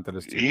want to count that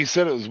as 2? He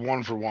said it was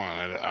 1 for 1.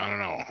 I don't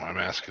know. I'm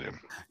asking him.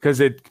 Because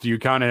do you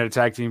count a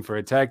tag team for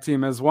a tag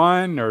team as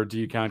 1, or do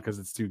you count because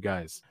it's 2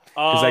 guys?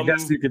 Because I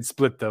guess you could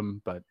split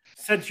them, but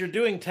since you're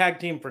doing tag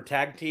team for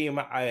tag team,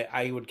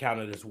 I would count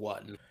it as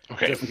 1.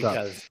 Okay. Just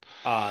because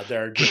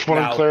they're just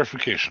wanted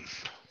clarification.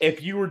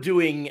 If you were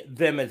doing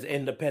them as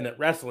independent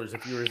wrestlers,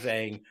 if you were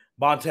saying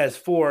Montez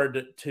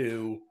Ford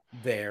to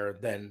there,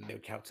 then they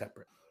would count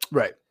separate.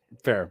 Right.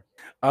 Fair.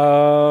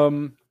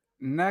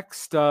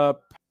 Next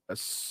up, a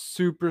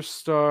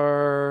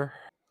superstar.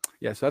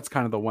 Yes, that's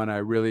kind of the one I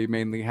really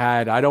mainly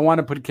had. I don't want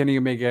to put Kenny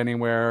Omega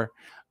anywhere.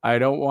 I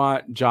don't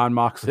want John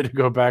Moxley to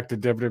go back to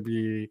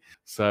WWE,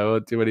 so I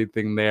won't do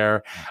anything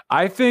there.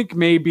 I think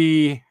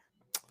maybe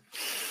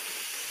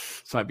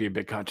this might be a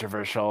bit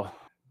controversial,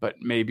 but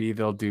maybe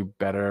they'll do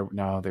better.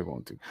 No, they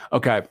won't do.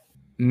 Okay.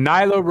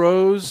 Nyla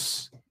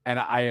Rose, and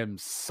I am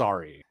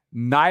sorry,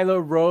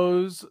 Nyla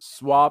Rose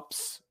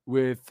swaps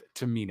with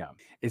Tamina.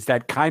 Is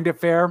that kind of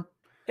fair?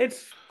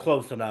 It's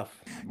close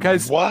enough.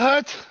 Because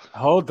what?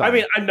 Hold on. I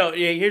mean, I know.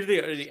 Yeah, here's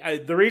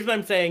the reason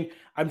I'm saying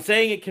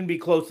it can be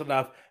close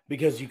enough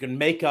because you can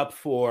make up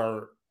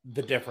for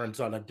the difference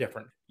on a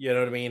different. You know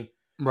what I mean?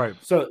 Right.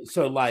 So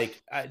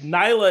like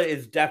Nyla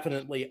is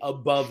definitely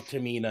above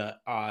Tamina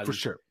for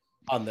sure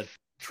on the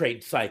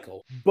trade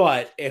cycle,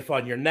 but if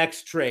on your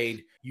next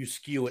trade you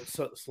skew it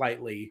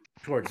slightly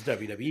towards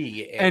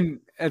WWE, and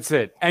that's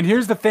it. And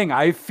here's the thing: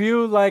 I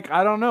feel like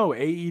I don't know,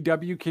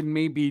 AEW can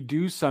maybe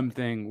do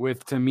something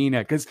with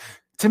Tamina, because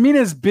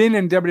Tamina's been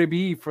in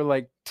WWE for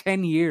like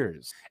 10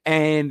 years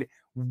and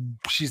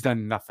she's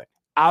done nothing.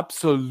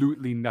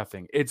 Absolutely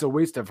nothing. It's a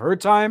waste of her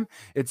time.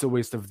 It's a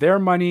waste of their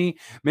money.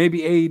 Maybe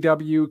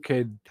AEW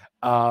could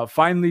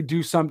finally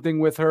do something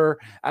with her,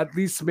 at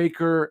least make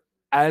her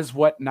as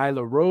what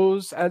Nyla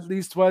Rose at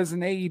least was in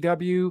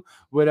AEW,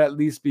 would at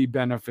least be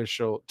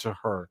beneficial to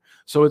her.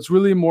 So it's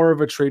really more of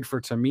a trade for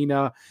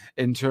Tamina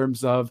in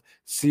terms of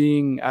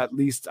seeing at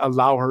least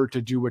allow her to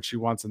do what she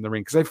wants in the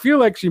ring. Because I feel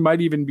like she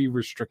might even be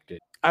restricted.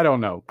 I don't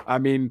know. I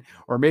mean,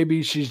 or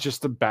maybe she's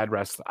just a bad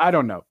wrestler. I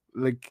don't know.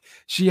 Like,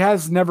 she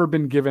has never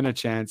been given a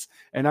chance,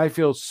 and I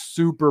feel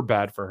super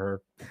bad for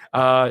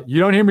her. You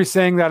don't hear me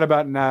saying that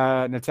about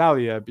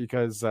Natalia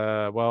because,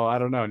 well, I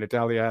don't know.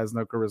 Natalia has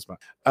no charisma.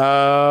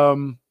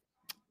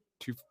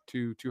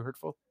 Too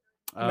hurtful.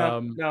 No, I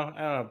don't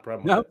have a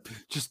problem. No,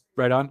 just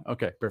right on.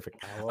 Okay,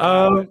 perfect.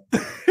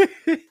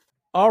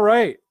 All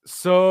right.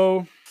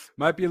 So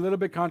might be a little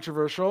bit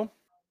controversial.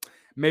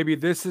 Maybe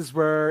this is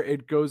where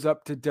it goes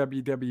up to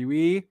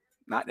WWE.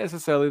 Not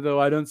necessarily, though.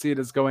 I don't see it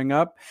as going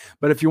up.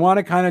 But if you want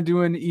to kind of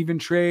do an even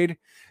trade,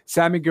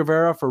 Sammy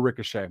Guevara for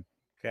Ricochet.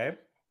 Okay.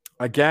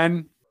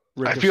 Again,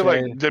 Ricochet. I feel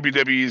like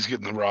WWE is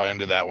getting the raw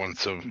end of that one,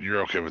 so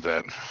you're okay with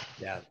that.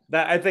 Yeah,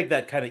 I think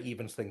that kind of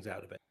evens things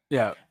out a bit.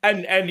 Yeah.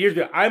 And here's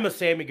the, I'm a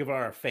Sammy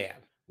Guevara fan,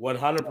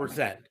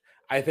 100%.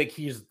 I think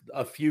he's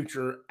a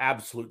future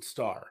absolute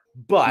star,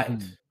 but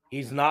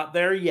he's not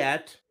there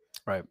yet.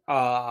 Right.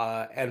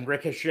 And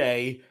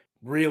Ricochet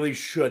really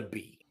should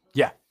be.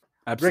 Yeah.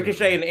 Absolutely.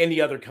 Ricochet in any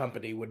other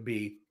company would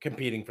be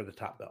competing for the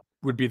top belt.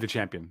 Would be the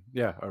champion.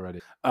 Yeah, already.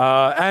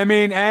 I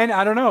mean, and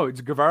I don't know.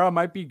 Guevara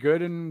might be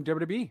good in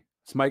WWE.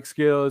 his mic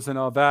skills and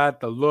all that,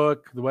 the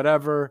look, the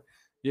whatever.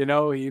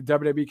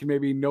 WWE can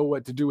maybe know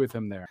what to do with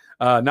him there.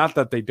 Not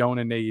that they don't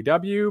in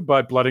AEW,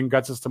 but Blood and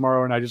Guts is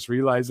tomorrow, and I just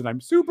realized and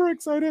I'm super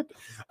excited.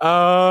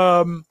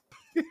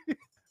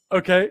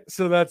 Okay,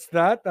 so that's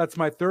that. That's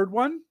my third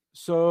one.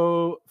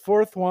 So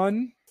fourth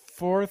one.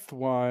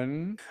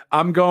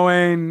 I'm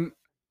going.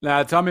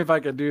 Now, tell me if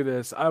I can do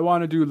this. I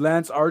want to do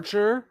Lance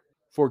Archer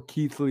for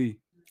Keith Lee.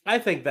 I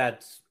think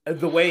that's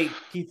the way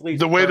Keith Lee.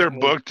 The way they're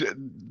booked.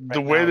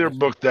 The way they're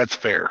booked. That's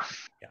fair.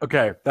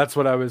 Okay, that's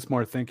what I was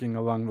more thinking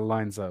along the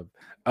lines of.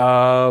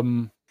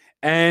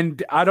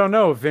 And I don't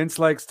know. Vince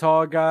likes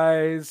tall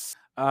guys.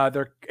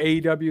 Their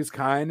AEW is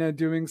kind of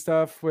doing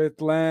stuff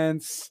with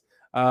Lance.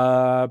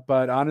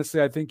 But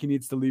honestly, I think he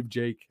needs to leave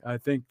Jake. I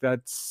think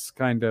that's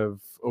kind of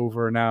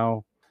over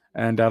now.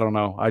 And I don't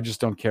know. I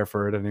just don't care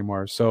for it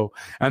anymore. So,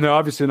 and they're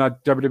obviously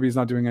not, WWE's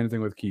not doing anything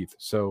with Keith.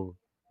 So,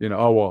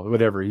 oh, well,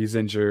 whatever. He's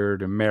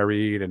injured and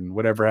married and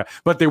whatever.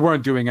 But they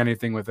weren't doing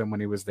anything with him when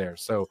he was there.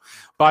 So,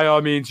 by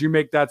all means, you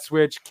make that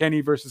switch.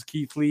 Kenny versus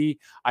Keith Lee.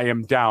 I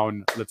am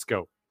down. Let's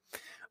go.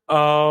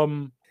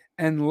 And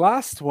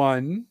last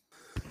one.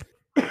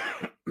 This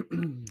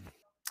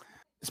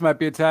might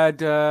be a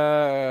tad.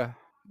 I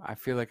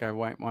feel like I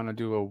might want to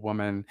do a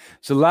woman.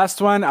 So,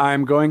 last one,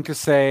 I'm going to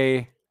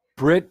say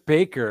Britt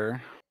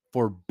Baker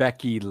for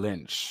Becky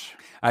Lynch.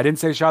 I didn't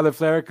say Charlotte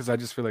Flair because I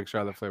just feel like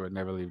Charlotte Flair would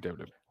never leave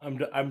WWE.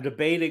 I'm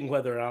debating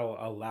whether I'll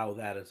allow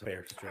that as a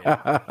fair straight.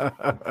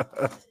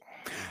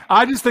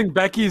 I just think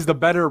Becky's the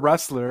better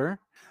wrestler,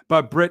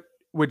 but Britt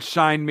would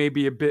shine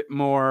maybe a bit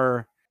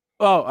more.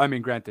 Well, I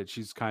mean, granted,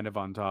 she's kind of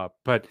on top,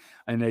 but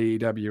in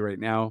AEW right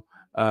now,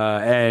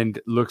 and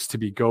looks to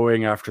be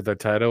going after the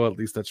title. At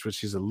least that's what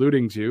she's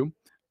alluding to.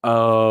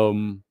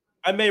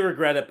 I may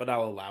regret it, but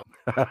I'll allow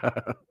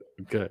it.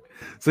 Okay.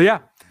 So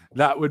yeah,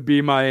 that would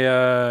be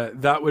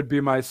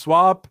my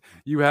swap.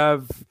 You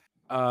have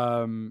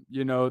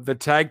the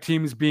tag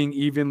teams being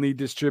evenly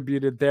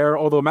distributed there.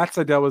 Although Matt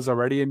Sydal was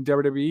already in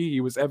WWE,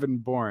 he was Evan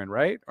Bourne,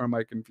 right? Or am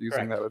I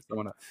confusing that with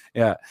someone else?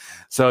 Yeah.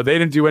 So they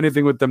didn't do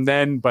anything with them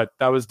then, but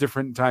that was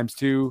different times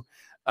too.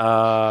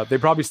 They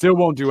probably still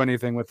won't do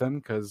anything with them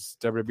because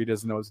WWE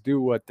doesn't know what to do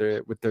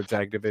with their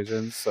tag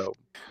divisions. So,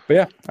 but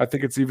yeah, I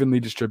think it's evenly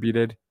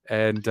distributed,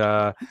 and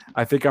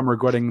I think I'm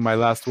regretting my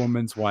last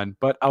woman's one.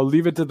 But I'll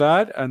leave it to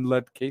that and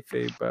let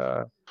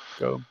kayfabe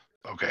go.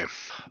 Okay.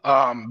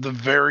 The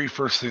very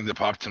first thing that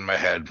popped in my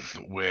head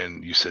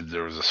when you said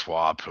there was a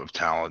swap of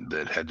talent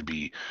that had to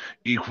be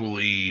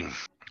equally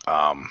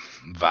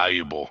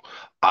valuable,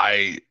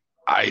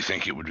 I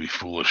think it would be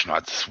foolish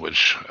not to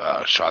switch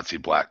Shotzi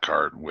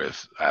Blackheart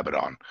with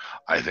Abaddon.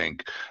 I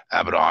think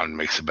Abaddon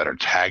makes a better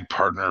tag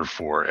partner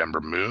for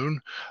Ember Moon.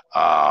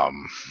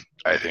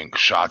 I think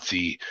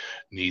Shotzi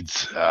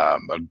needs a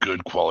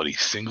good quality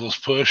singles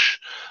push.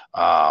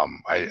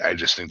 I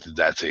just think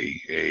that's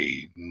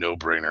a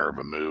no-brainer of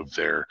a move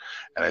there.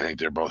 And I think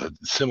they're both at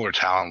similar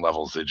talent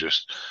levels. They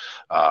just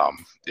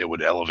it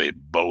would elevate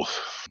both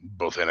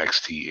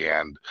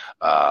NXT and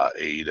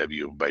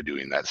AEW by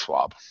doing that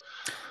swap.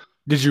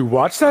 Did you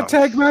watch that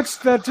tag match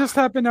that just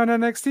happened on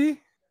NXT?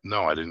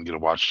 No, I didn't get to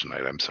watch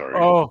tonight. I'm sorry.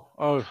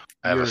 Oh.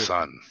 I have a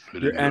son who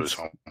didn't do his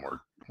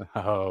homework.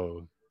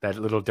 Oh, that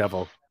little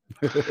devil.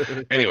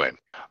 Anyway,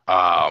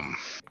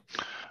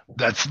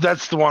 that's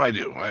the one I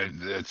do.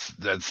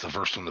 That's the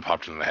first one that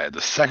popped in my head.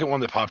 The second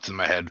one that popped in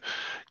my head,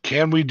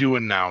 can we do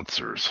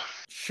announcers?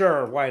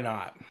 Sure, why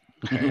not?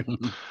 Okay.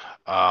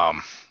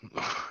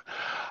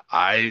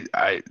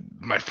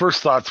 My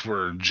first thoughts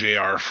were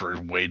JR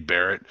for Wade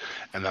Barrett,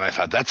 and then I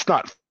thought that's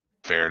not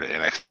fair to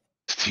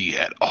NXT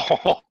at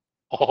all.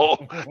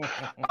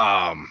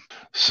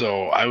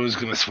 So I was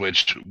gonna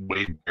switch to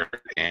Wade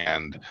Barrett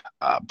and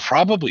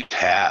probably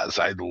Taz.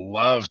 I'd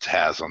love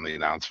Taz on the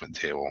announcement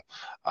table,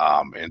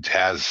 and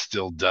Taz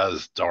still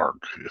does dark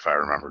if I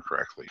remember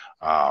correctly.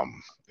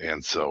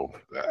 And so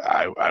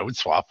I would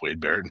swap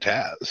Wade Barrett and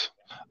Taz,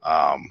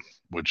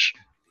 which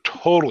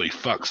totally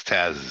fucks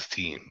Taz's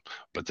team,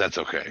 but that's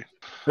okay.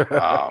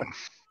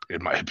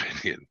 In my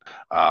opinion,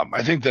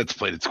 I think that's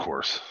played its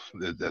course.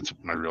 That's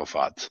my real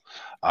thoughts.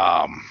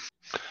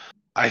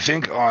 I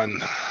think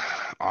on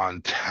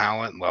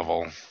talent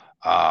level,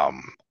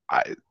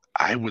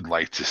 I would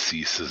like to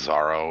see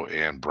Cesaro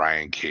and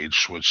Brian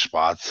Cage switch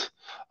spots.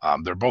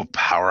 They're both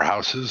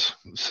powerhouses.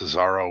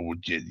 Cesaro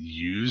would get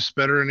used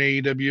better in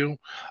AEW.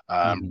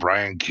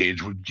 Brian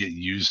Cage would get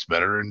used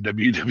better in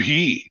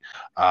WWE,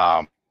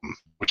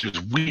 which is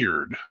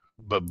weird,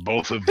 but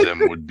both of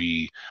them would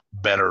be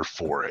better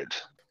for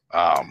it.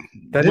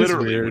 That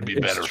literally is weird. Would be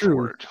better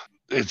for it.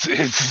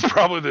 It's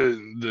probably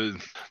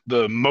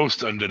the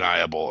most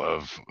undeniable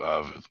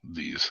of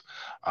these.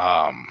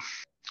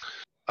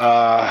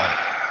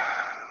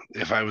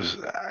 If I was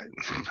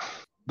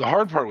the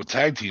hard part with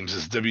tag teams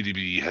is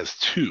WWE has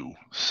two,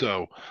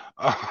 so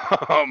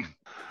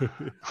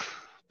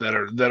that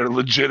are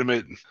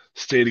legitimate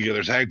stay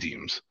together tag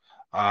teams.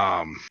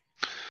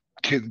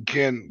 Can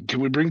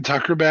we bring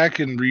Tucker back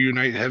and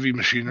reunite Heavy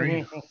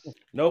Machinery?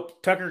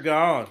 Nope, Tucker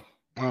gone.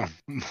 Well,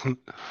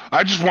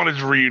 I just wanted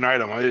to reunite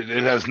them.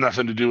 It has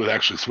nothing to do with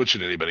actually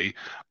switching anybody.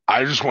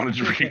 I just wanted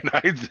to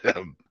reunite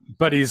them.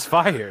 But he's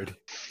fired,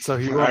 so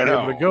he won't be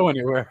able to go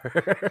anywhere.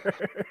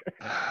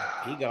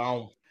 He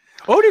gone.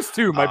 Otis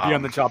too might be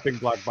on the chopping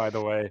block, by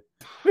the way.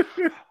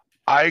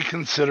 I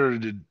consider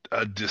it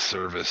a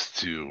disservice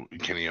to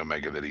Kenny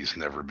Omega that he's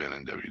never been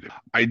in WWE.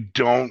 I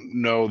don't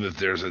know that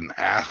there's an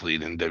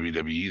athlete in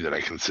WWE that I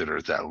consider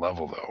at that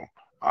level, though.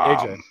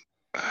 AJ.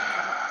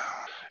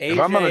 If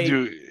I'm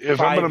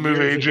gonna move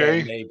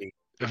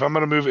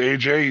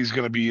AJ, he's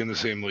gonna be in the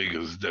same league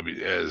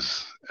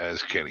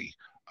as Kenny.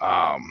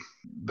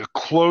 The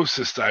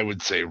closest I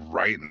would say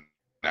right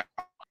now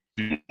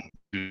is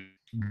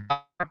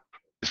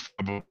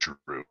Fabo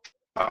Drew.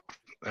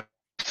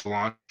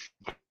 Salon.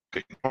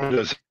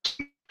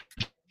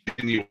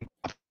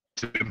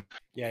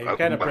 Yeah, you're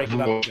kind of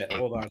breaking up a bit.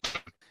 Hold on.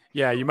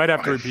 Yeah, you might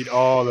have to repeat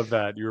all of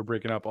that. You were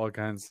breaking up all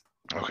kinds.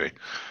 Okay,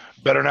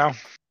 better now.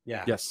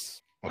 Yeah.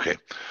 Yes. Okay,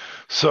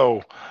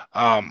 so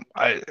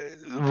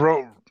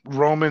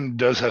Roman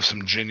does have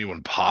some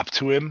genuine pop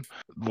to him,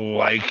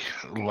 like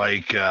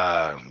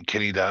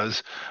Kenny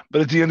does.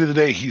 But at the end of the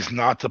day, he's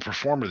not the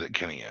performer that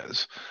Kenny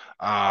is.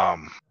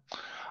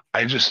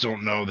 I just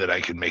don't know that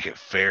I could make it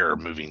fair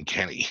moving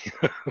Kenny,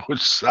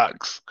 which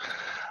sucks.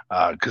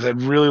 Because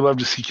I'd really love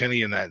to see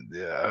Kenny in that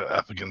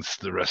up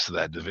against the rest of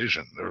that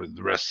division or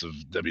the rest of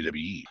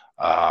WWE.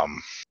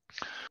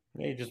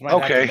 You just might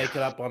have to make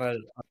it up on a.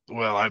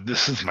 Well,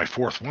 this is my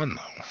fourth one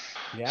though.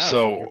 Yeah,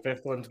 so your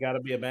fifth one's got to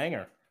be a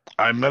banger.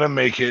 I'm gonna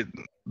make it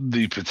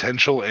the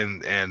potential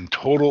and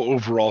total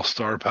overall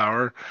star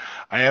power.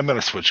 I am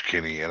gonna switch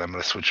Kenny, and I'm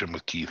gonna switch him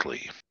with Keith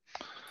Lee.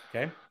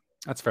 Okay.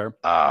 That's fair.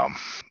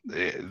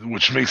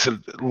 Which makes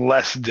it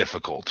less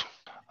difficult.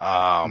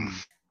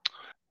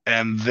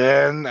 And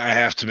then I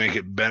have to make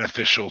it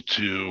beneficial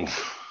to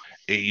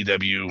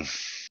AEW.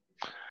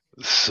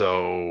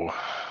 So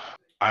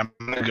I'm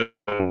going to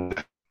go.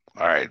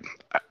 All right.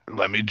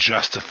 Let me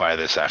justify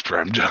this after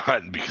I'm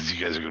done because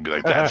you guys are going to be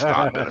like, that's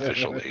not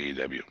beneficial to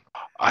AEW.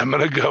 I'm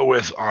going to go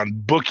with on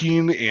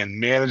booking and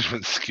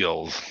management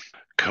skills,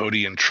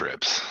 Cody and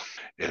Trips.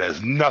 It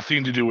has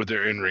nothing to do with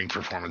their in-ring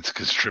performance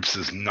because Trips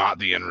is not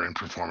the in-ring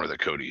performer that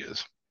Cody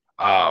is.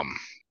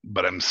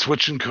 But I'm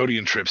switching Cody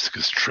and Trips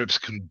because Trips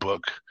can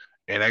book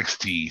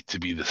NXT to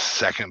be the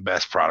second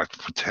best product,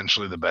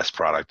 potentially the best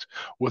product,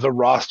 with a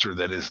roster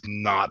that is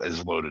not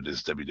as loaded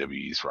as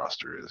WWE's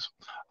roster is.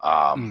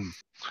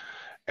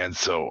 And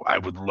so I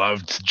would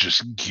love to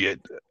just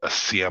get a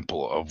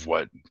sample of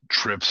what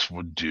Trips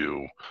would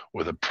do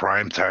with a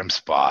primetime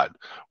spot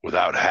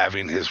without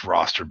having his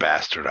roster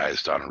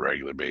bastardized on a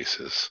regular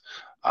basis.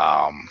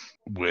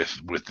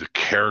 With the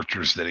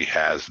characters that he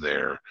has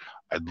there,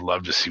 I'd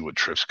love to see what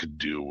Trips could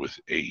do with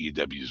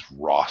AEW's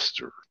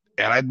roster.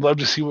 And I'd love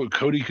to see what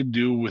Cody could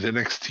do with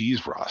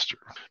NXT's roster.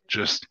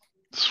 Just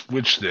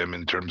switch them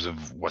in terms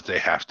of what they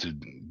have to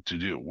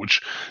do, which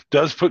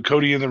does put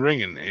Cody in the ring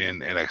in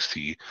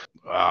NXT,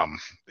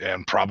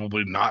 and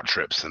probably not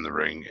Trips in the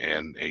ring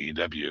in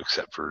AEW,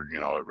 except for,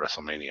 at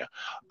WrestleMania.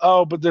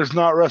 Oh, but there's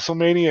not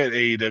WrestleMania at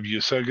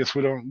AEW, so I guess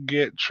we don't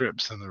get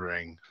Trips in the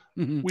ring.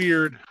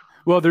 Weird.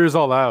 Well, there's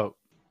All Out,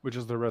 which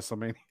is the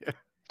WrestleMania.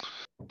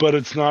 But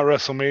it's not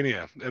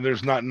WrestleMania, and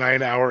there's not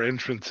 9-hour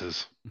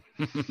entrances.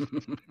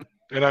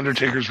 And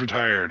Undertaker's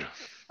retired.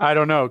 I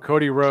don't know.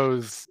 Cody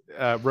Rhodes,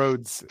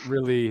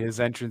 really, his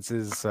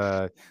entrances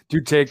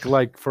do take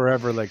like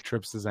forever, like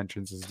Trips'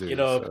 entrances do.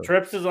 If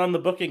Trips is on the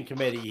booking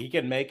committee, he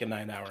can make a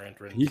 9-hour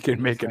entrance. He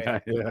can make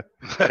yeah.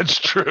 That's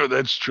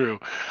true.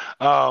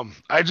 I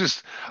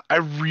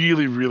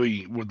really,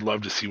 really would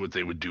love to see what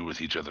they would do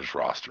with each other's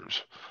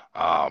rosters.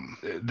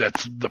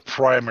 That's the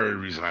primary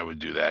reason I would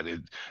do that.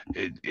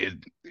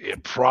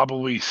 It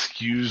probably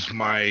skews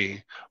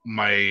my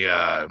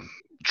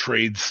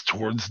trades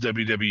towards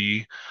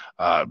WWE.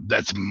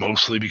 That's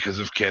mostly because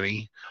of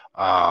Kenny.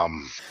 I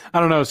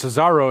don't know.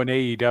 Cesaro and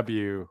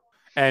AEW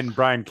and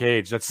Brian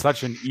Cage. That's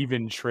such an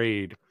even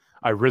trade.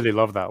 I really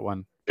love that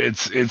one.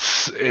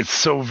 It's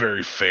so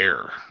very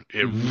fair.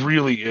 It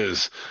really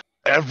is.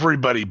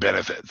 Everybody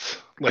benefits.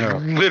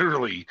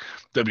 Literally,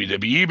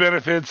 WWE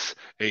benefits,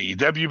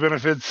 AEW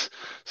benefits,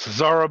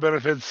 Cesaro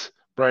benefits,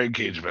 Brian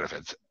Cage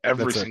benefits.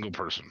 Every single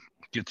person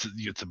gets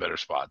a better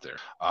spot there.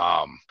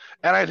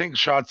 And I think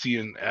Shotzi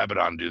and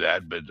Abaddon do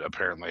that, but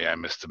apparently I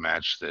missed a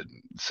match that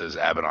says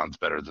Abaddon's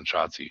better than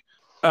Shotzi.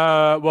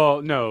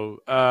 Well, no.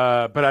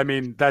 But I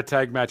mean, that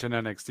tag match in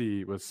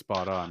NXT was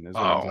spot on, is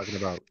what I'm talking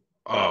about.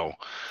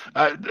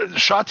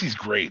 Shotzi's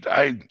great.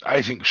 I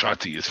think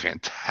Shotzi is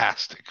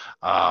fantastic.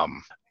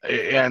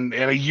 And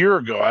a year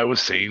ago, I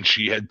was saying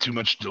she had too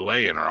much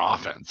delay in her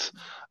offense.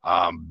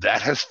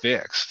 That has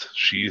fixed.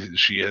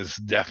 She has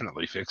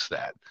definitely fixed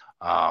that.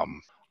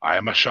 I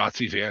am a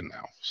Shotzi fan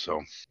now.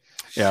 So,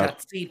 yeah.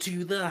 Shotzi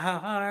to the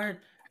heart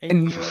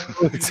and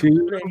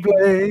to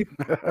blame.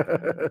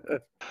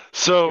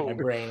 So,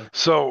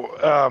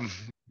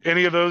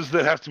 any of those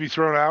that have to be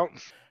thrown out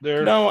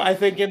there? No, I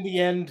think in the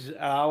end,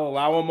 I'll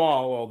allow them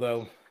all.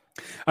 Although,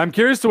 I'm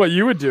curious to what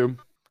you would do.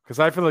 Because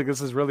I feel like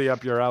this is really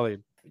up your alley.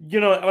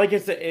 Like I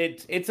said,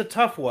 it's a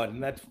tough one.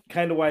 That's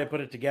kind of why I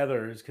put it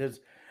together, is because,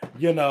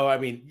 I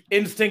mean,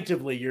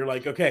 instinctively you're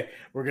like, okay,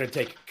 we're gonna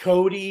take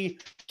Cody,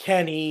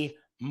 Kenny,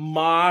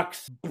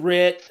 Mox,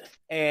 Britt,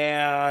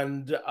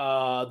 and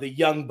the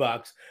Young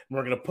Bucks, and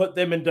we're gonna put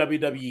them in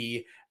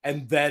WWE,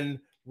 and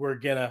then we're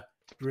gonna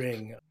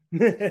bring,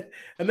 and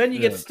then you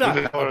get stuck.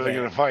 What are they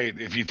gonna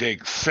fight if you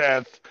take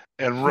Seth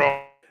and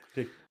Roman?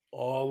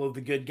 All of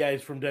the good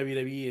guys from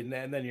WWE, and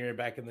then you're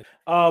back in the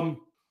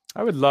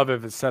I would love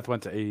if Seth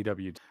went to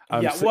AEW.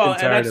 That's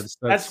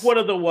one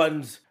of the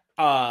ones.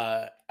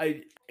 I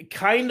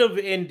kind of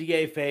in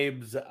DA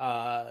Fabe's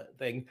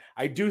thing.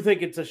 I do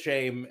think it's a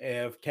shame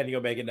if Kenny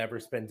Omega never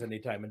spends any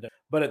time in.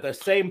 But at the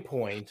same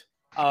point,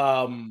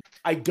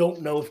 I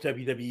don't know if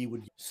WWE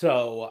would.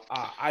 So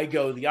I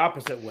go the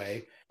opposite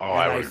way.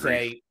 And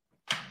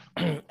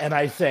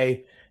I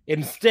say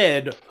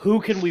instead,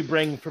 who can we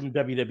bring from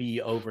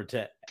WWE over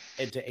into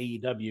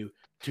AEW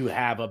to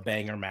have a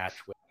banger match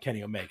with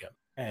Kenny Omega?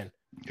 And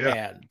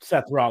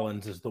Seth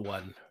Rollins is the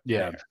one.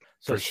 Yeah. There.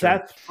 So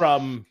Seth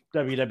from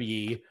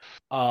WWE.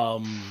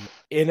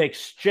 In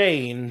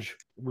exchange,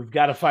 we've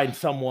got to find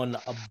someone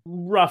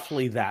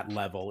roughly that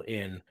level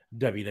in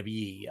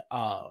WWE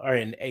or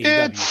in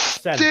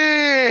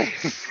AEW.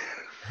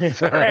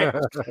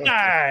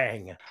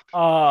 Dang.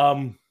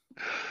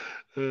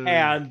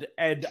 And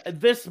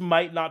this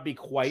might not be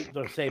quite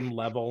the same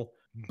level,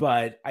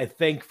 but I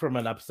think from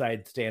an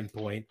upside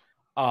standpoint,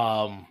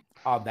 on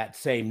that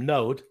same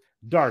note,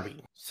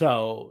 Darby.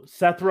 So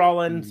Seth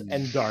Rollins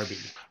and Darby.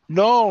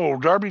 No,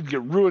 Darby'd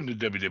get ruined in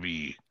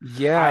WWE.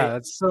 Yeah,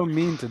 that's so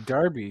mean to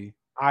Darby.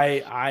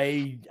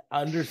 I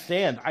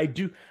understand. I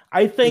do.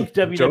 I think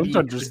WWE don't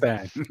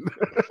understand.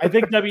 I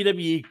think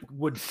WWE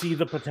would see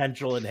the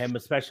potential in him,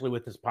 especially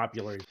with his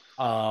popularity,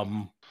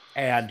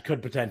 and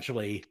could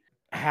potentially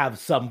have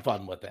some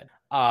fun with it.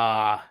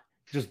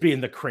 Just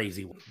being the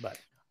crazy one, but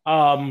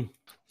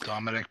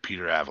Dominic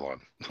Peter Avalon.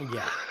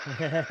 Yeah.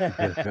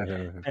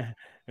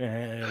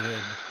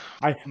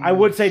 I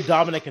would say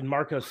Dominic and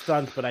Marco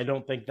Stunt, but I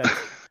don't think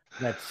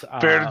that's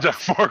fair to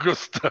Marco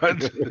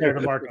Stunt. Fair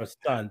to Marco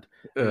Stunt.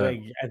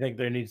 I think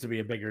there needs to be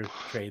a bigger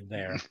trade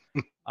there.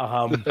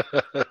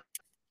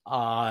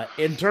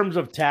 In terms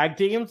of tag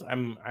teams,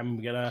 I'm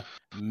gonna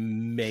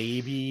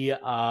maybe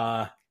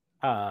bend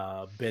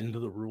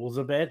the rules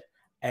a bit,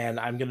 and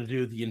I'm gonna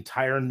do the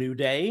entire New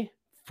Day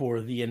for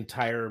the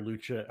entire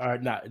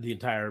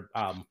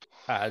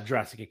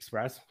Jurassic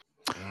Express.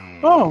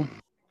 Oh,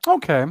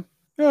 okay,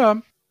 yeah,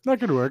 that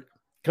could work.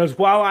 Because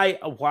while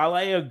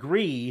I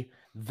agree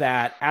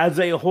that as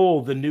a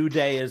whole the New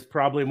Day is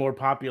probably more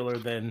popular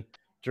than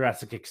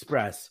Jurassic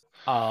Express,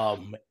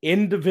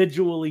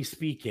 individually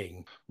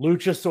speaking,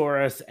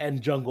 Luchasaurus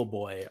and Jungle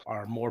Boy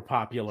are more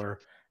popular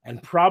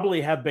and probably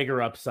have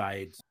bigger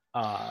upsides.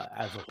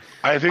 I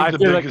think the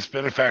biggest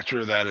benefactor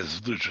of that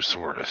is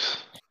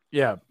Luchasaurus.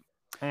 Yeah.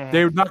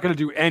 They're not going to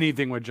do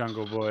anything with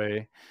Jungle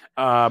Boy.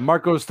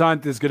 Marco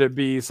Stunt is going to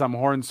be some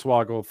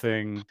hornswoggle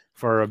thing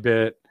for a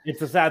bit.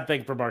 It's a sad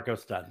thing for Marco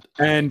Stunt.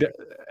 And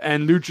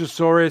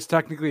Luchasaurus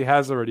technically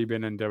has already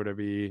been in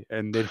WWE,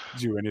 and they didn't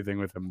do anything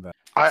with him then.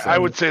 I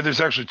would say there's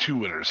actually two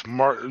winners.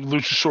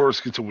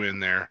 Luchasaurus gets a win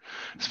there,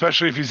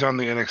 especially if he's on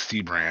the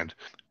NXT brand,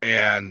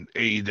 and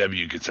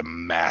AEW gets a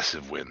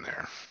massive win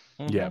there.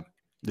 Yeah.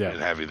 And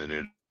having the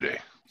New Day.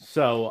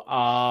 So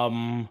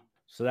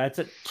that's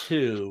at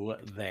 2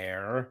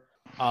 there.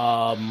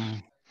 I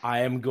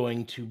am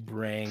going to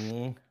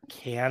bring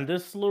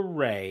Candice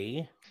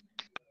LeRae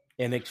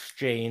in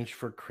exchange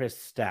for Chris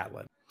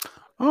Statlander.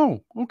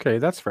 Oh, okay,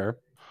 that's fair.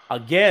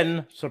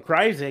 Again,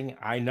 surprising,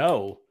 I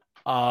know.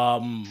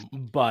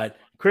 But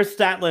Chris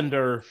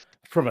Statlander,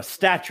 from a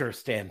stature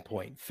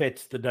standpoint,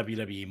 fits the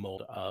WWE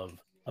mold of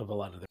a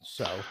lot of them.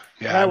 So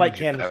I like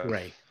Candice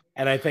LeRae,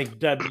 and I think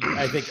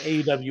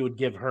AEW would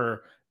give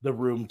her the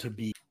room to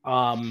be.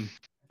 And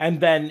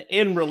then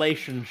in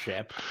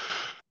relationship,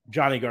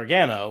 Johnny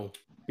Gargano,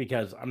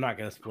 because I'm not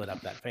going to split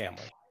up that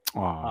family.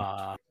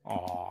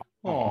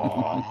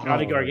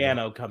 Johnny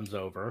Gargano comes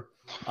over,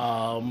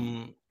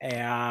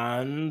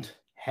 and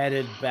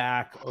headed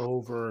back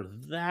over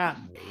that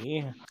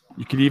way.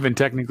 You could even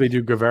technically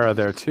do Guevara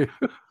there too.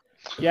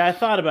 Yeah, I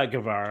thought about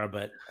Guevara,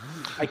 but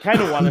I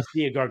kind of want to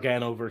see a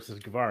Gargano versus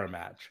Guevara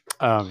match.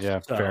 Yeah,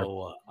 so fair.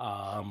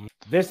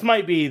 This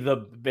might be the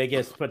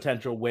biggest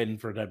potential win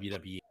for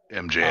WWE.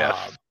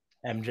 MJF.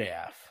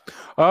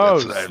 Oh,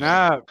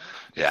 snap!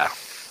 Yeah,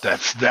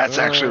 that's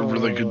actually a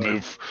really good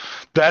move.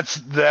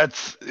 That's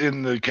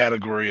in the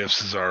category of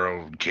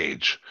Cesaro and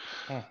Cage.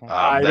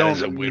 That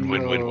is a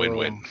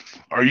win.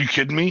 Are you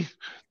kidding me?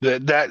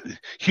 That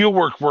heel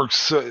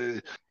works.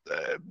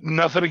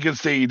 Nothing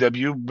against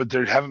AEW, but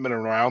they haven't been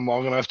around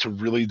long enough to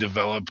really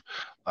develop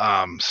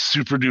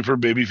super duper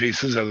baby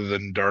faces other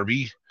than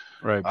Darby.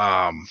 Right.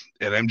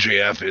 And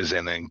MJF is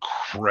an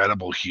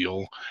incredible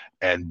heel,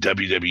 and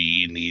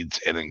WWE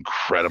needs an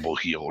incredible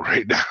heel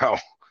right now.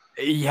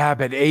 Yeah,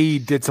 but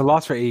it's a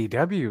loss for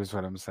AEW is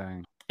what I'm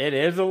saying. It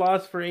is a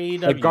loss for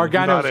AEW. Like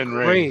Gargano's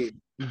great.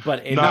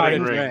 but in Not ring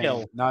in ring.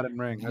 still, Not in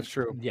ring. That's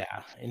true.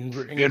 yeah, in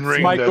In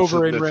ring, Mike that's,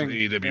 over in that's ring. an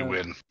AEW Yeah.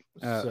 win.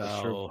 That's true.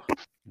 So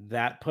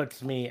that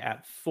puts me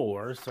at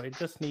 4. So I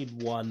just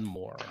need one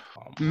more.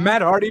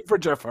 Matt Hardy for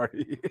Jeff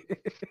Hardy.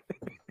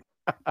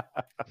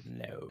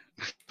 No.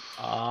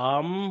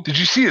 Did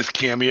you see his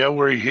cameo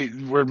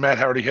where Matt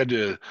Hardy had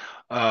to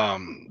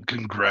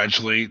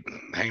congratulate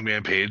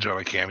Hangman Page on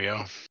a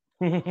cameo?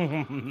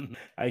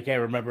 I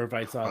can't remember if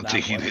I saw On that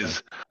taking one.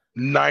 his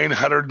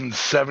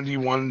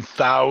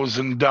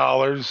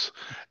 $971,000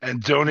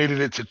 and donated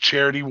it to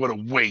charity. What a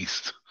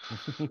waste!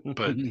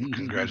 But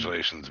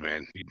congratulations,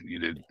 man. You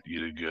did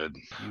good.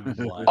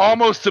 You won.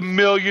 Almost $1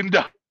 million.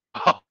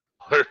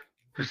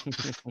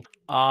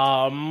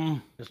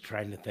 Just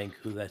trying to think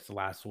who that's the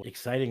last one.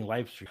 Exciting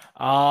live stream.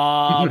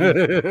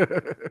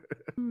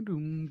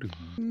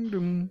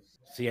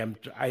 See,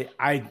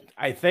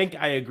 I think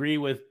I agree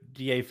with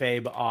DA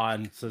Fabe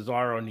on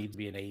Cesaro needs to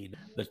be an AEW.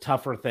 The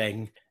tougher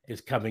thing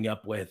is coming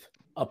up with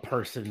a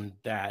person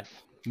that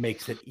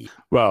makes it easy.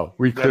 Well,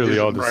 we That clearly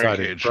isn't all Brian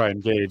decided Cage.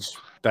 Brian Cage.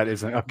 That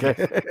isn't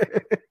okay.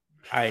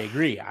 I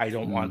agree. I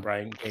don't want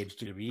Brian Cage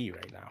to be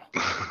right now.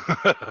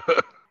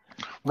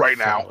 Right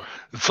now, So,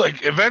 it's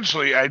like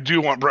eventually I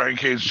do want Brian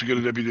Cage to go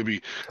to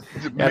WWE.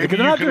 because Maybe they're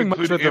you not could doing much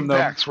include with them, though.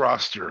 Impact's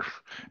roster,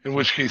 in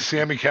which case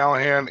Sami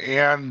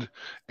Callihan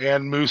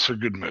and Moose are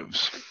good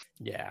moves.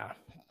 yeah,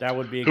 that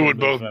would be a Who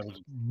good would move.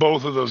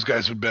 both of those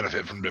guys would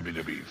benefit from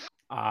WWE.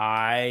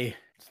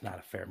 It's not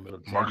a fair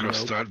move. Marco Nope.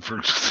 Stunt for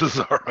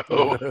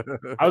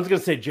Cesaro. I was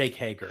gonna say Jake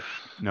Hager,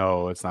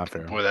 No, it's not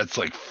fair. Boy, that's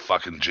like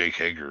fucking Jake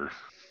Hager.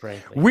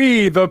 frankly.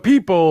 We, the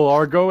people,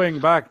 are going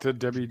back to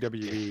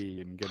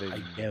WWE and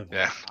getting.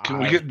 Yeah. Can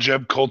we get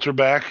Jeb Coulter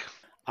back?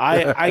 I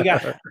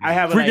have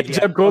If an we get idea.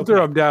 Jeb Coulter,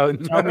 Okay. I'm down.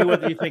 Tell me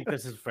whether you think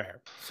this is fair.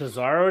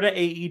 Cesaro to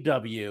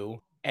AEW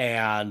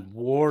and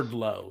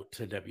Wardlow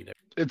to WWE.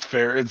 It's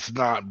fair. It's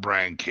not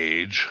Brian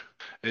Cage.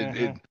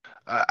 Mhm.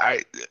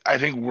 I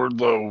think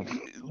Wardlow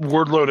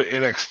to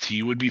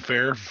NXT would be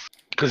fair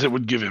because it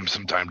would give him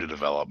some time to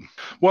develop.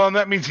 Well, and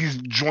that means he's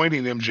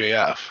joining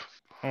MJF,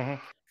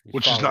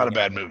 which is not a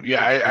bad move.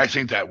 Yeah, I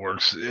think that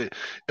works.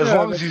 As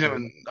long as he's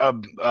in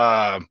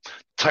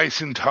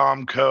Tyson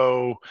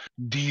Tomko,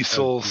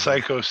 Diesel,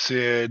 Psycho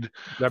Sid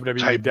WWE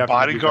type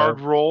definitely bodyguard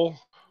do role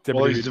that.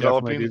 while WWE he's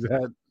definitely developing. do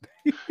that.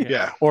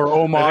 Yeah. Or I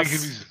think Omos. if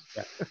he's-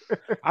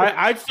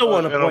 I still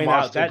want to and point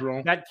out Omos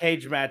role. that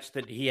cage match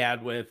that he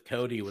had with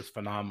Cody was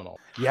phenomenal.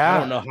 I Yeah.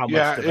 don't know how much.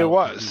 Yeah, it development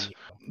was.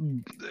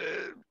 he-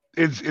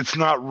 It's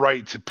not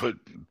right to put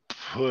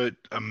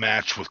a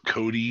match with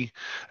Cody.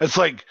 It's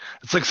like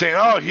saying,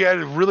 oh, he had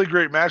a really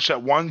great match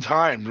that one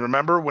time.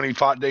 Remember when he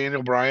fought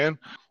Daniel Bryan?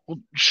 Well,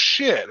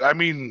 shit. I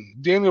mean,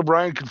 Daniel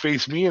Bryan could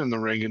face me in the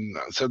ring, and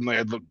suddenly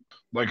I'd look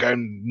like I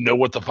know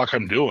what the fuck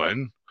I'm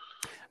doing.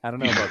 I don't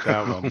know about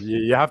that one.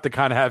 You have to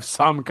kind of have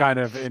some kind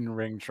of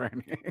in-ring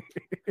training.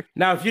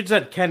 Now, if you'd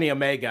said Kenny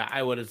Omega,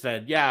 I would have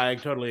said, yeah, I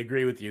totally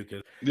agree with you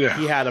because Yeah.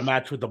 he had a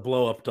match with the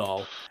blow up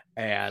doll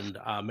and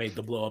made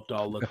the blow up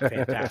doll look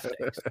fantastic.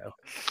 So.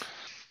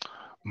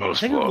 Most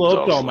I think the blow-up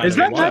blow-up dolls doll might Is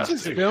be that one. match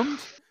filmed?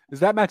 Is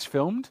that match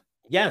filmed?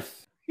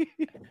 Yes.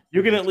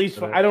 You can at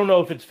least, I don't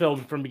know if it's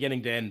filmed from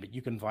beginning to end, but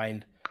you can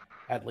find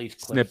at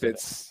least clips of it.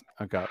 Snippets.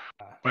 Okay.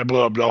 My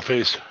blow up doll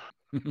face.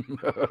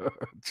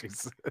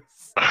 Jesus.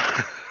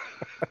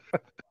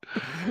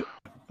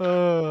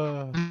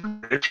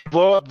 If your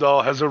blow up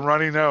doll has a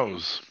runny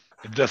nose,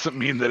 it doesn't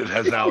mean that it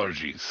has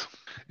allergies.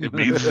 It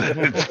means that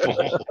it's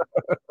full.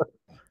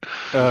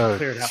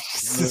 Clear it out.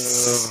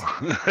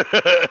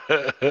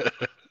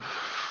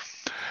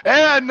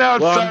 And now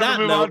it's Well, on time that to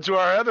move note- on to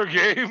our other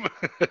game.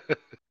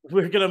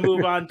 We're going to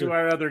move on to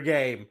our other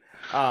game.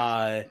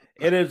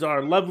 It is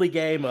our lovely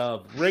game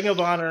of Ring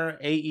of Honor,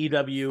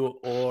 AEW,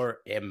 or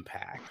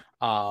Impact,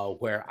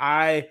 where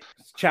I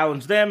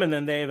challenge them and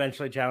then they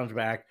eventually challenge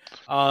back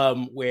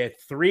with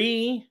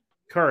 3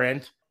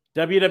 current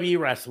WWE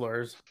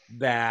wrestlers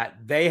that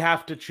they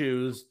have to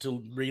choose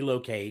to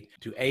relocate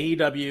to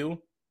AEW,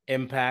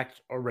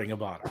 Impact, or Ring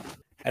of Honor.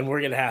 And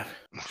we're going to have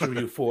to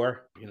do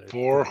 4.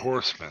 4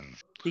 horsemen.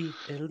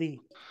 Elite.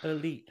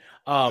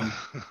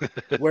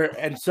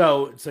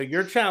 So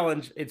your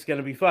challenge, it's going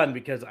to be fun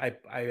because I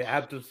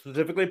have to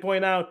specifically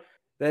point out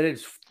that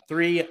it's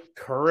 3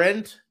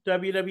 current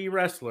WWE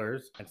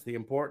wrestlers. That's the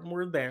important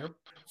word there.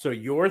 So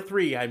your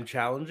 3 I'm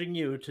challenging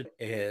you to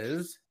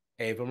is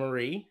Ava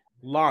Marie,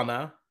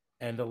 Lana,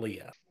 and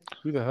Aaliyah.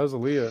 Who the hell's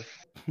Aaliyah?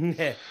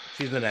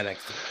 She's in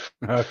NXT.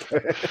 Okay.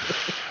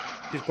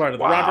 She's part of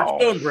the Wow. Robert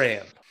Stone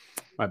brand.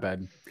 My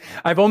bad.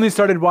 I've only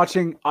started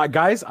watching.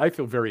 Guys, I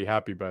feel very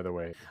happy, by the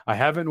way. I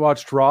haven't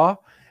watched Raw,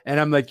 and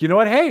I'm like, you know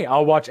what? Hey,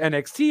 I'll watch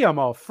NXT. I'm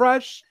all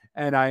fresh,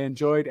 and I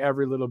enjoyed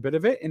every little bit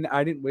of it, and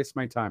I didn't waste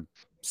my time.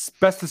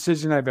 Best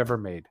decision I've ever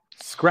made.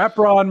 Scrap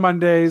Raw on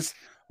Mondays.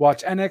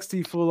 watch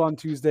NXT full on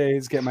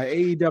Tuesdays, get my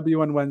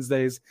AEW on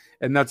Wednesdays,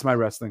 and that's my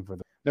wrestling for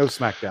them. No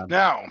SmackDown.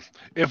 Now,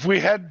 if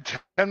we had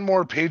 10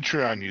 more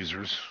Patreon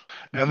users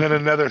and then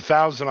another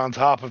 1,000 on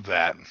top of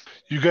that,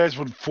 you guys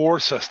would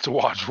force us to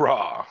watch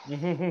Raw.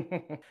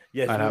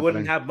 Yes, Not we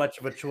wouldn't happening. have much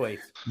of a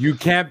choice. You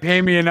can't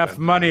pay me enough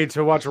money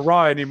to watch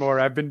Raw anymore.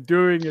 I've been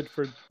doing it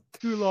for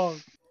too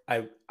long.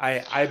 I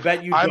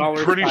bet you. I'm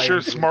pretty $5 sure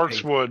would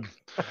Smarks pay. would.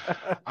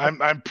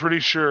 I'm pretty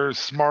sure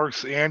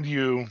Smarks and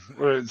you,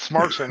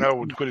 Smarks I know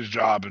would quit his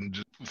job, and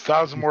just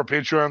 1,000 more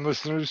Patreon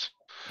listeners.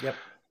 Yep.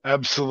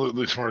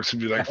 Absolutely, Smarks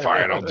would be like,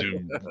 fine, I'll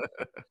do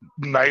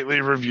nightly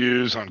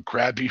reviews on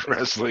crappy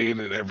wrestling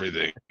and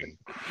everything.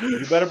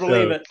 You better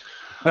believe it.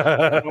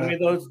 Show me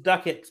those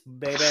ducats,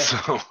 baby.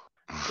 So,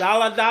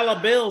 Dollar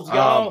bills,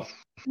 y'all.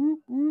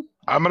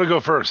 I'm gonna go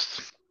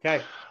first.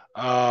 Okay.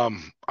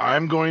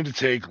 I'm going to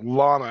take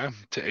Lana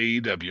to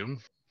AEW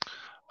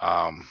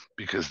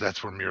because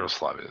that's where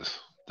Miroslav is.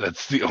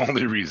 That's the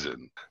only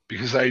reason.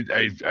 Because I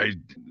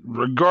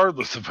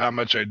regardless of how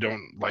much I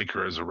don't like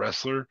her as a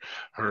wrestler,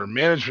 her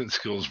management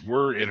skills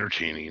were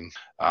entertaining.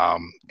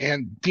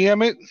 And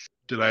damn it,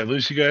 did I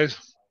lose you guys?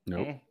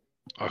 Nope.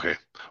 Okay,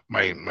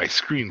 my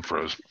screen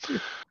froze.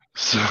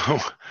 So,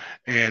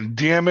 and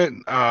damn it,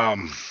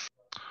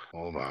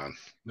 hold on.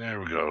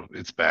 There we go.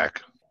 It's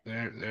back.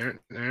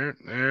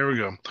 There we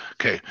go.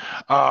 Okay.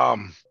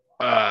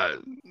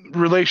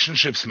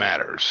 Relationships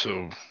matter,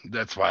 so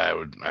that's why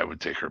I would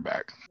take her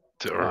back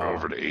to or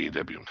over to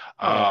AEW.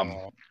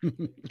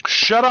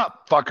 Shut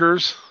up,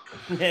 fuckers.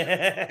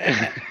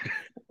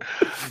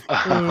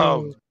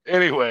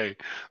 Anyway,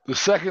 the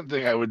second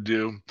thing I would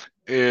do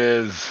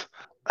is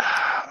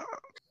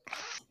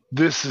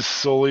this is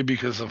solely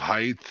because of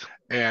height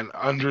and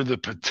under the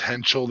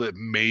potential that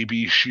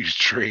maybe she's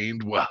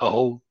trained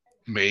well.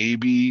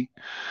 Maybe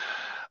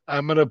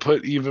I'm gonna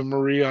put Eva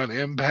Marie on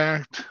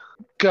Impact.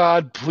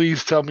 God,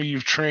 please tell me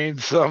you've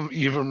trained some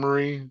Eva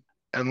Marie.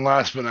 And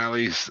last but not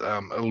least,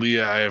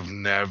 Aaliyah, I have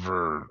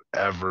never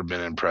ever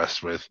been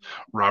impressed with.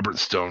 Robert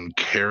Stone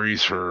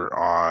carries her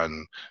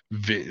on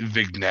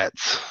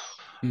vignettes,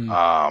 and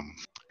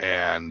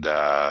on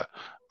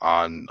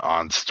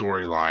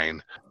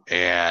storyline,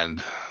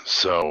 and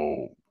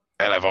so.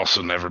 And I've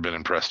also never been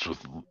impressed with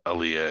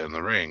Aaliyah in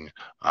the ring.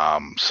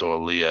 So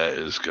Aaliyah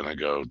is going to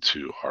go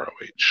to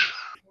ROH.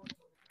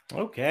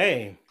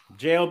 Okay.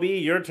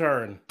 JLB, your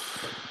turn.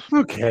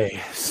 Okay.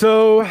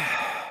 So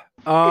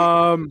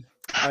I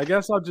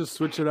guess I'll just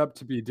switch it up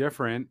to be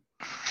different.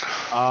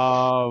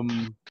 'Cause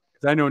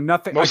I know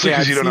nothing. Mostly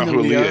because you don't know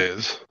who Aaliyah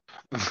is.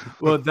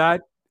 Well,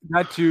 that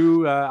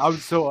too.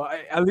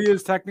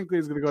 Aaliyah technically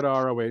is going to go to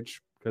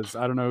ROH. Because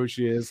I don't know who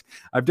she is.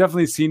 I've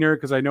definitely seen her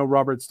because I know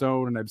Robert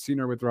Stone, and I've seen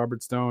her with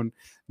Robert Stone.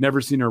 Never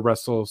seen her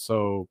wrestle,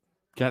 so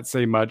can't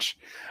say much.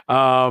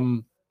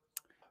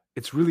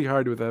 It's really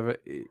hard with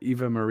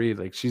Eva Marie.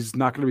 Like, she's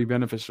not going to be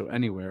beneficial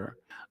anywhere.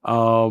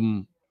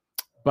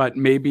 But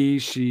maybe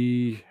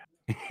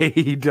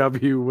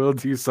AEW will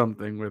do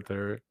something with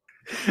her.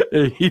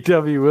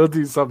 AEW will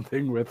do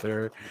something with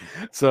her.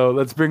 So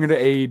let's bring her to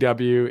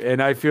AEW.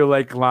 And I feel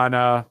like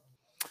Lana,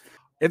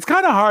 it's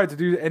kind of hard to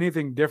do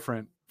anything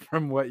different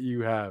from what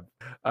you have.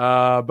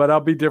 But I'll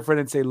be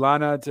different and say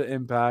Lana to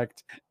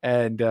Impact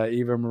and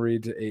Eva Marie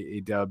to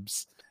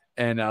AEW.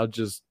 And I'll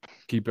just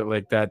keep it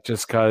like that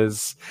just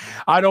because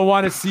I don't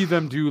want to see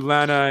them do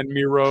Lana and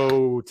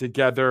Miro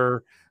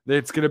together.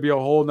 It's going to be a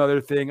whole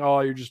nother thing. Oh,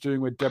 you're just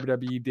doing what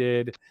WWE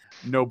did.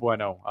 No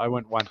bueno. I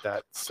wouldn't want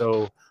that.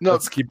 So no,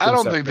 let's keep them I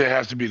don't separate. think they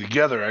have to be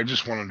together. I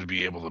just want them to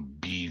be able to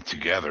be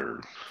together.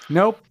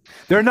 Nope.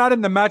 They're not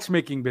in the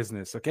matchmaking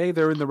business, okay?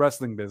 They're in the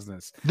wrestling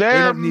business.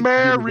 They're don't need to be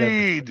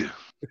married.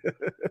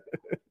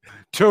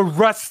 to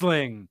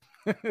wrestling.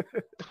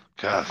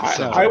 God,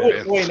 I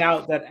will point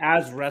out that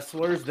as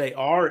wrestlers, they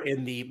are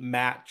in the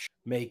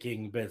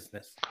matchmaking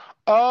business.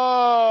 Oh.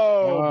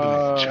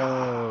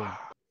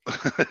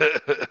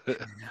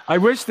 I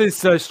wish this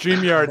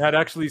StreamYard had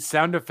actually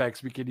sound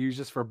effects we could use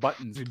just for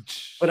buttons.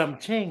 But I'm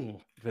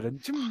ching.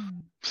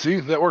 See,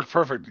 that worked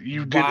perfect.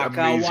 You did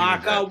amazing.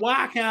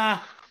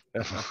 Waka.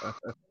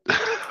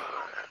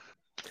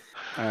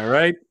 All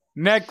right,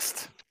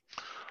 next.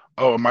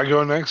 Oh, am I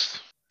going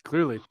next?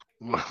 Clearly.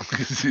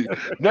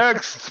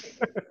 Next.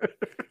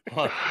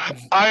 That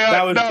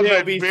was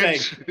JLB saying,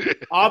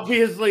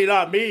 obviously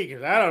not me,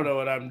 because I don't know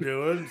what I'm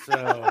doing.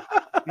 So.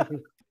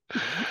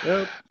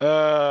 Yep.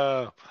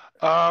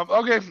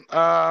 Okay.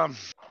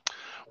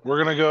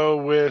 We're gonna go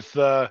with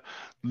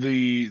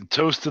the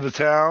toast of the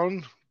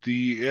town,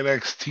 the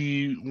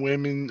NXT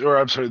women, or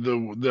I'm sorry,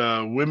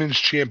 the women's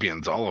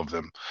champions, all of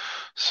them.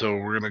 So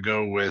we're gonna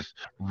go with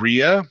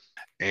Rhea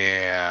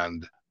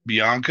and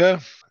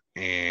Bianca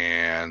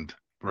and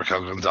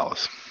Raquel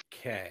Gonzalez.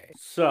 Okay,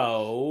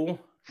 so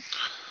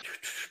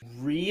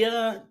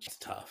Rhea, it's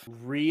tough.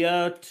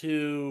 Rhea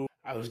to,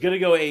 I was gonna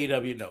go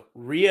AEW. No,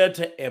 Rhea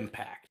to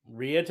Impact.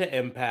 Rhea to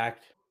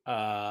Impact.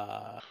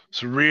 So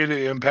Rhea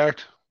to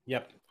Impact.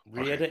 Yep,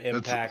 Rhea to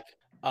Impact.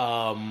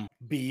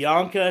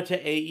 Bianca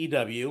to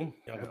AEW,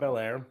 Bianca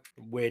Belair,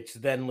 which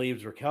then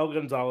leaves Raquel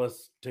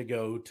Gonzalez to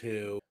go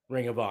to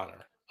Ring of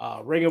Honor.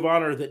 Ring of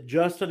Honor that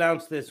just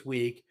announced this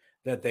week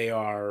that they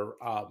are,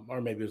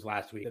 or maybe it was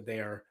last week, that they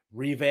are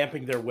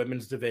revamping their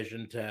women's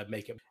division to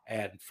make it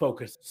and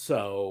focus.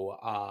 So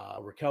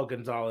Raquel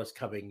Gonzalez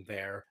coming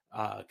there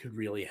could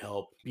really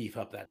help beef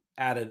up that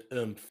added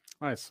oomph.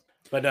 Nice.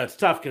 But no, it's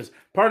tough because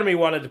part of me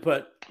wanted to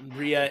put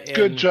Rhea in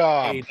Good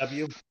job.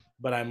 AEW,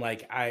 but I'm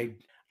like, I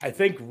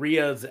think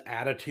Rhea's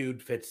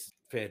attitude fits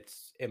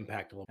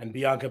Impact, and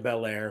Bianca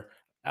Belair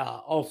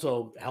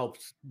also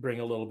helps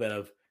bring a little bit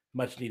of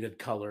much needed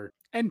color.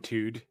 And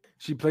Tude.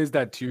 She plays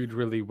that Tude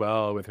really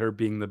well with her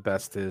being the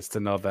bestest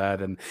and all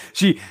that. And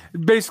she's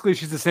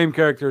the same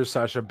character as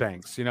Sasha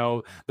Banks, you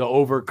know, the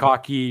over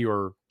cocky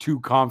or too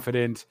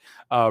confident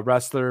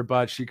wrestler,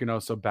 but she can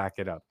also back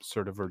it up,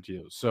 sort of her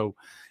deal. So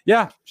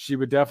yeah, she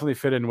would definitely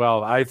fit in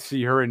well. I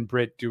see her and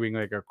Britt doing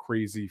like a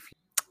crazy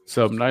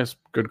so nice,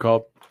 good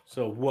call.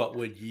 So what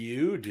would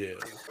you do?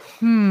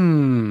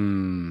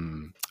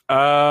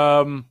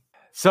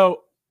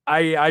 So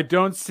I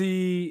don't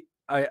see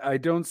I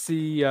don't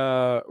see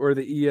where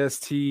the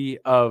EST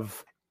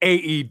of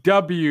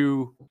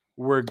AEW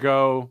would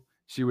go.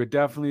 She would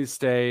definitely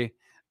stay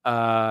in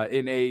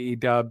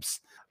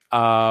AEWs.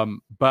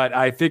 But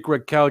I think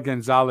Raquel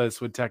Gonzalez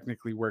would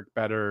technically work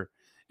better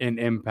in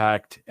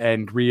Impact,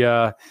 and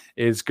Rhea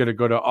is going to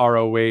go to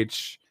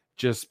ROH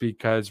just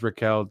because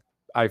Raquel,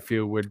 I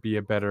feel, would be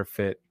a better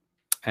fit.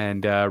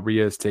 And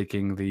Rhea is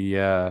taking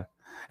the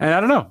and I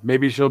don't know,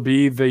 maybe she'll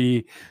be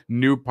the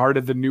new part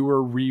of the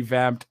newer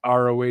revamped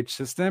ROH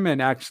system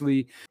and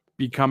actually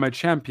become a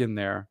champion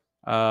there.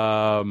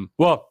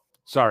 Well,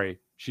 sorry,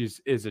 she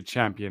is a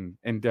champion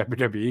in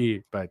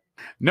WWE, but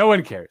no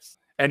one cares.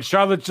 And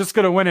Charlotte's just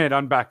going to win it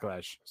on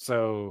Backlash.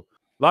 So,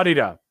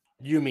 la-di-da.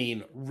 You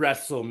mean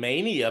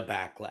WrestleMania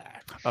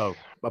Backlash? Oh,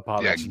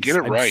 apologies. Yeah, get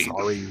it right.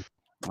 Sorry.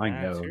 I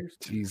know.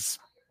 Jeez.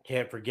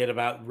 Can't forget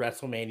about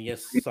WrestleMania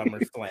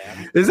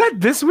SummerSlam. Is that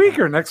this week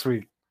or next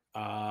week?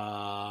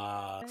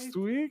 Next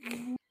week,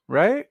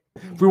 right?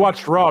 If we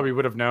watched Raw, we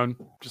would have known.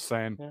 Just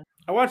saying.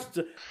 I watched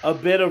a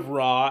bit of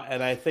Raw,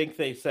 and I think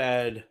they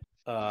said,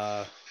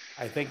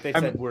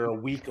 we're a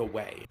week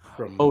away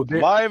from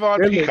live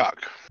on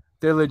Peacock.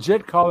 They're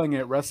legit calling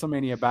it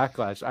WrestleMania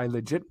Backlash. I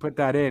legit put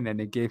that in,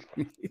 and it gave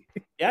me.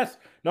 Yes,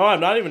 no, I'm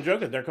not even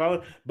joking. They're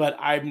calling, but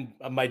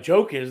my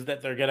joke is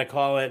that they're gonna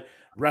call it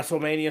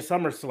WrestleMania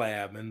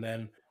SummerSlam, and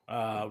then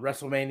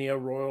WrestleMania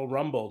Royal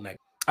Rumble next.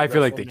 I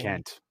feel like they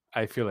can't.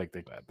 I feel like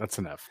that's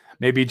enough.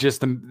 Maybe just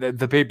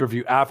the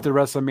pay-per-view after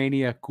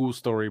WrestleMania. Cool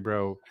story,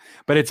 bro.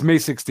 But it's May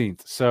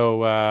 16th, so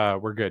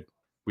we're good.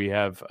 We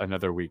have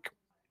another week,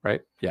 right?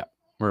 Yeah.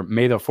 We're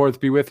May the 4th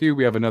be with you.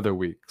 We have another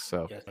week,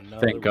 so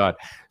thank God.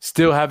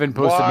 Still haven't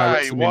posted my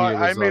WrestleMania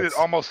results. I made it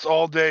almost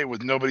all day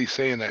with nobody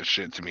saying that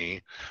shit to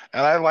me,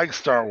 and I like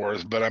Star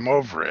Wars, but I'm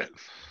over it.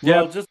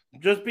 Well, just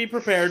be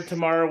prepared.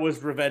 Tomorrow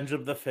was Revenge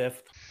of the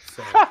 5th.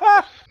 So.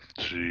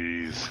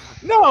 Jeez.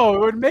 No, it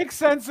would make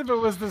sense if it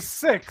was the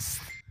 6th.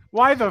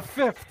 Why the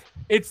 5th?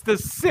 It's the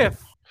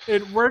Sith.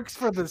 It works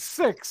for the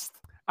 6th.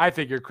 I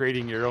think you're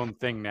creating your own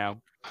thing now.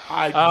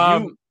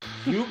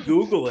 You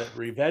Google it.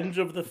 Revenge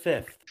of the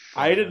 5th.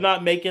 I did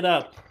not make it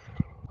up.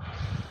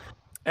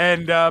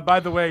 And by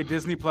the way,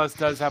 Disney Plus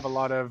does have a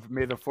lot of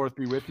May the 4th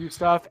be with you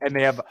stuff, and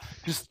they have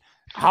just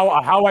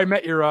How I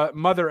Met Your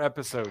Mother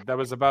episode that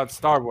was about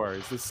Star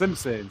Wars, The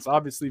Simpsons,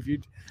 obviously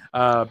viewed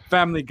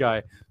Family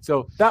Guy.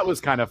 So that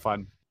was kind of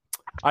fun.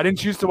 I didn't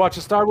choose to watch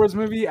a Star Wars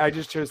movie. I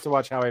just chose to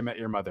watch How I Met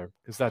Your Mother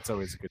because that's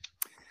always a good.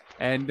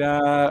 And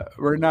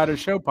we're not a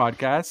show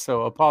podcast,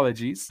 so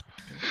apologies.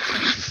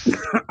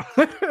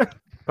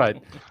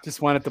 But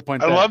just wanted to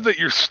point. I love that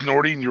you're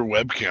snorting your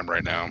webcam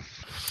right now.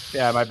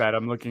 Yeah, my bad.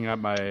 I'm looking at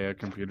my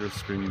computer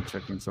screen,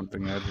 checking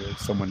something out here.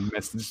 Someone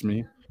messaged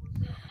me.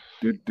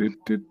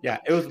 Yeah,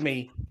 it was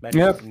me.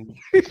 Yep.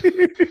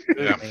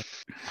 Yeah.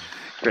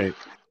 Great.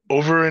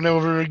 Over and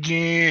over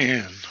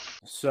again.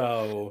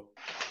 So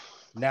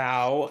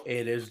now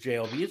it is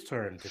JLB's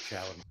turn to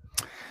challenge.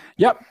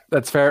 Yep,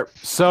 that's fair.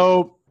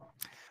 So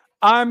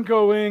I'm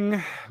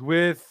gonna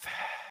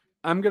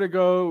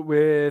go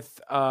with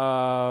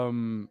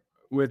WW.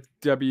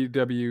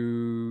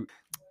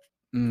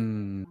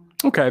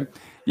 Okay.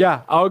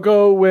 Yeah, I'll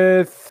go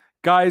with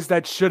guys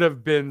that should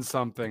have been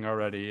something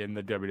already in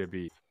the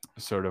WWE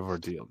sort of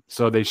ordeal.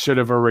 So they should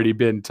have already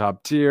been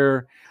top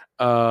tier.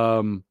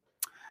 And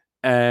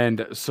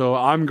so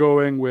I'm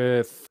going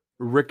with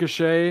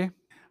Ricochet.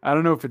 I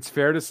don't know if it's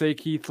fair to say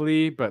Keith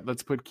Lee, but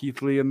let's put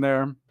Keith Lee in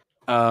there.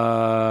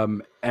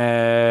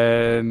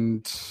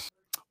 And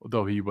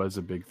although he was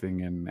a big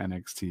thing in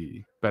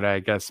NXT, but I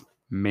guess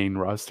main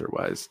roster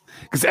wise,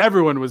 because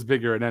everyone was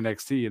bigger in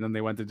NXT and then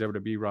they went to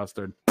WWE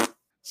roster.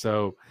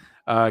 So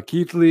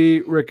Keith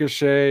Lee,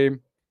 Ricochet,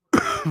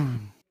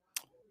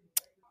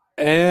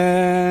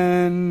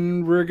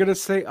 and we're gonna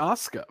say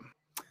Asuka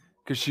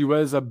because she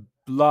was a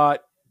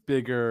lot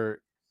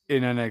bigger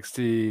in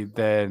NXT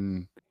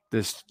than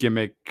this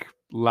gimmick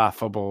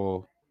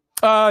laughable.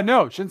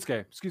 No, Shinsuke.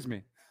 Excuse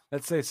me.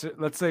 Let's say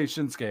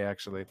Shinsuke.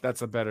 Actually,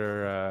 that's a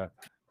better,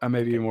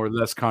 maybe more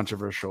less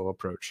controversial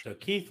approach. So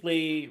Keith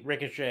Lee,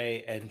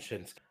 Ricochet, and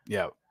Shinsuke.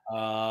 Yeah.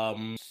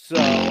 So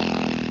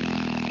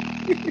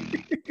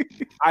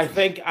I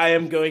think I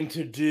am going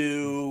to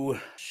do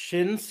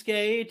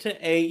Shinsuke to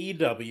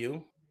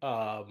AEW,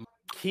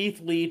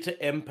 Keith Lee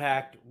to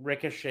Impact,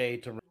 Ricochet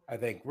to. I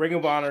think Ring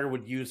of Honor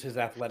would use his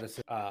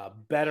athleticism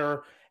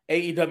better.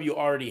 AEW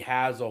already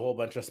has a whole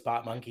bunch of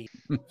spot monkeys,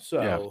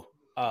 so.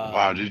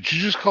 Wow, did you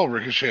just call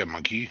Ricochet a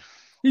monkey?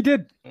 He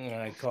did.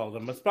 I called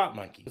him a spot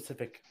monkey,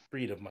 specific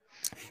breed of monkey.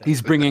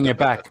 He's bringing it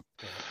back.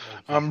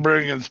 I'm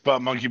bringing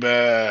Spot Monkey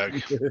back.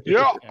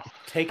 Yeah.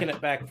 Taking it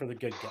back for the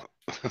good guy.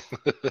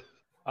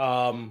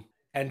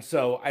 And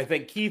so I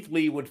think Keith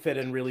Lee would fit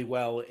in really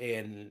well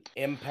in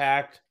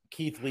Impact.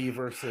 Keith Lee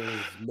versus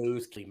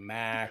Moose,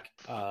 Mac,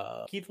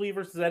 Keith Lee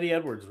versus Eddie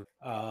Edwards,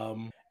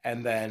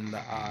 and then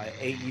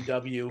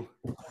AEW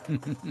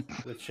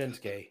with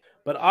Shinsuke.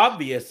 But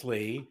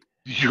obviously,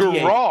 you're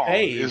DHA wrong.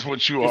 Is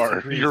what you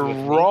are. You're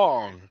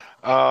wrong.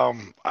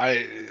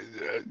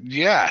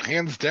 Yeah,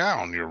 hands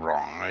down, you're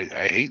wrong.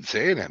 I hate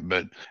saying it,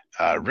 but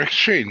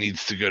Ricochet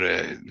needs to go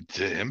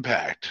to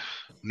Impact.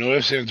 No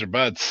ifs, ands, or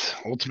buts.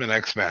 Ultimate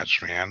X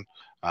match, man.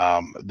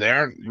 They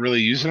aren't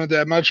really using it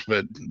that much,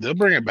 but they'll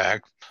bring it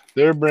back.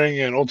 They're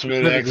bringing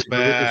Ultimate X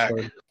back.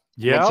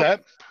 Yeah. What's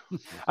that?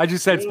 I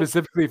just said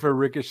specifically for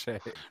Ricochet.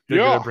 They're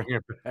gonna bring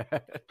it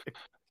back.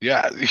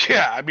 Yeah.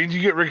 I mean,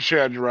 you get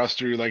Ricochet on your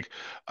roster, you're like,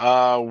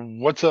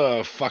 what's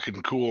a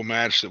fucking cool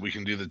match that we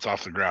can do that's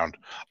off the ground?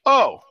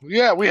 Oh,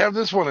 yeah, we have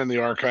this one in the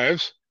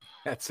archives.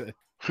 That's it.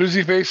 Who's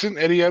he facing?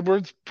 Eddie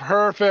Edwards?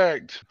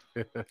 Perfect.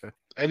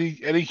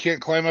 Eddie can't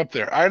climb up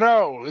there. I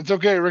know. It's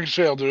okay.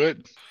 Ricochet will do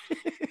it.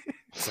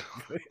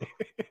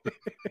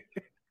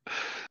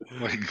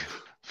 Like,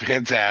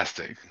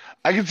 fantastic.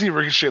 I can see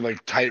Ricochet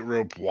like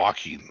tightrope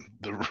walking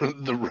the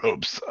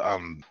ropes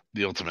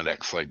the Ultimate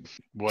X, like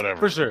whatever.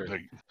 For sure.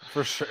 Like,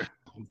 for sure.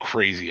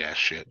 Crazy ass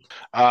shit.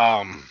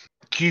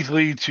 Keith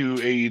Lee to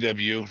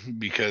AEW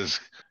because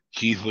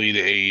Keith Lee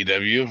to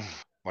AEW.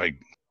 Like,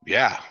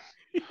 yeah.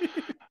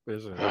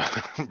 There's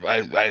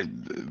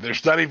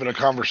not even a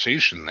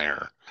conversation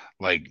there.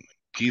 Like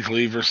Keith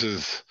Lee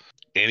versus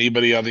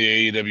anybody on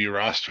the AEW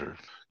roster.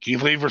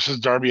 Keith Lee versus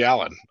Darby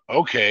Allin.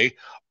 Okay,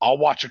 I'll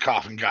watch a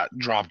coffin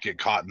drop get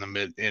caught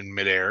in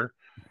midair,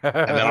 and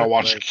then I'll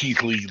watch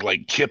Keith Lee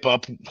like kip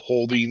up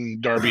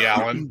holding Darby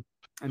Allin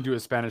and do a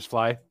Spanish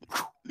fly.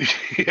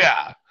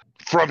 Yeah,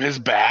 from his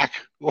back,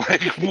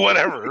 like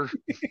whatever.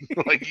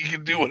 Like he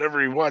can do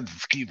whatever he wants.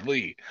 It's Keith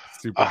Lee.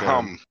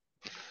 Super.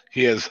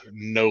 He has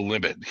no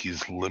limit.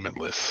 He's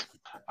limitless.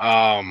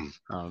 Oh,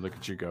 look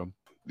at you go.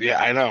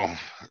 Yeah, I know.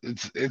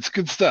 It's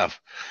good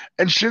stuff.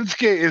 And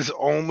Shinsuke is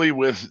only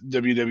with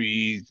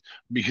WWE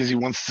because he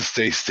wants to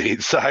stay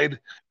stateside,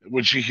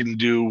 which he can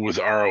do with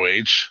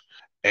ROH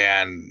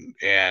and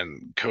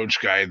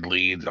coach, guide,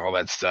 lead, all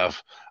that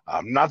stuff.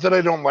 Not that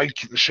I don't like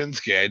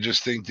Shinsuke. I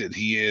just think that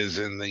he is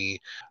in the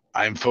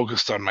I'm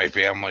focused on my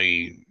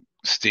family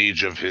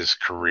stage of his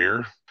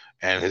career,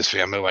 and his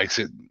family likes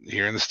it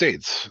here in the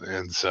States.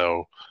 And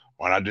so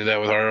why not do that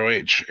with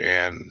ROH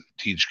and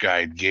teach,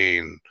 guide,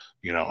 gain,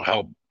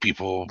 help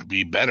people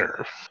be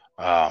better,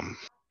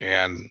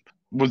 and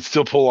would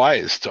still pull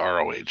eyes to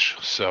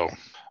ROH. So,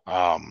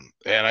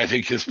 and I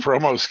think his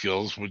promo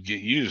skills would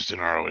get used in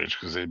ROH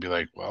because they'd be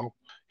like, well,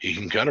 he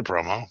can cut a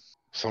promo.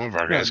 Some of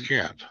our guys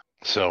can't.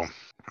 So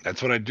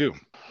that's what I do.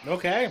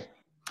 Okay.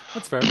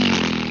 That's fair.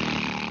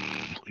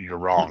 You're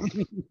wrong.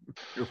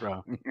 You're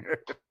wrong.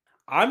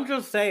 I'm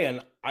just saying,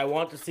 I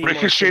want to see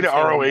Ricochet to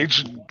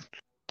ROH.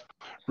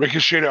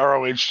 Ricochet to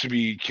ROH to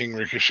be King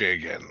Ricochet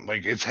again.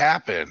 Like, it's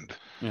happened.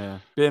 Yeah.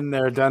 Been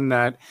there, done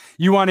that.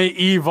 You want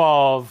to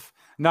evolve,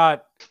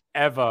 not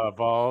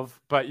evolve,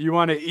 but you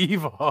want to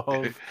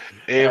evolve.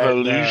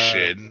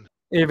 Evolution.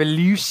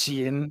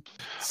 Evolution.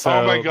 So,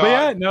 oh my God. But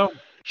yeah, no.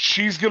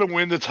 She's going to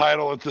win the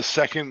title at the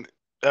second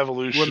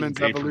Evolution Women's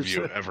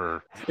pay-per-view Evolution.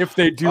 ever. If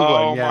they do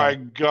one, yeah. Oh my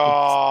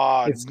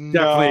God. It's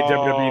definitely a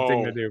WWE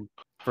thing to do.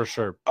 For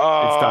sure.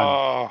 It's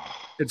done.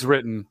 It's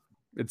written.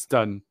 It's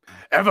done.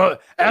 Eva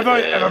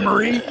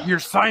Marie, you're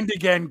signed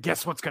again.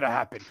 Guess what's gonna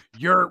happen?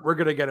 We're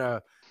gonna get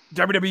a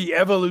WWE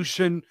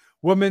Evolution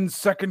Women's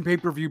second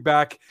pay-per-view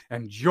back,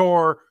 and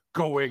you're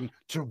going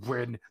to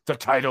win the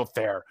title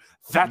there.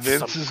 That's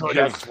some good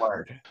S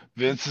word.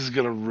 Vince is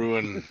gonna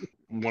ruin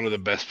one of the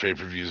best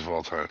pay-per-views of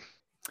all time.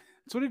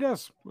 That's what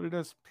he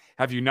does.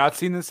 Have you not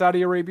seen the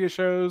Saudi Arabia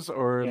shows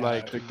or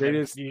like the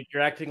greatest?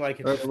 You're acting like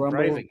it's a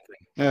surprising thing.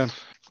 Yeah.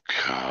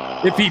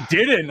 God. If he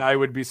didn't, I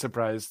would be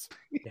surprised.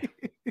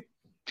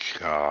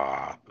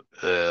 God.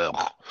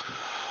 Ugh.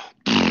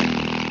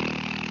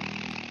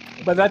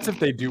 But that's if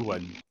they do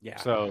one. Yeah.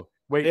 So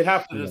wait. They'd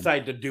have to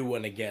decide to do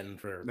one again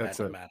for that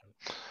to matter.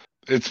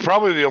 It's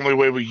probably the only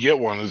way we get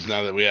one is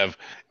now that we have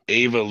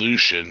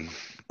Evolution,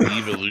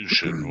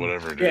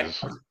 whatever it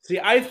is. See,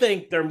 I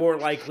think they're more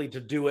likely to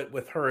do it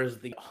with her as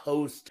the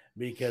host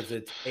because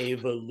it's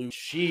Evolution.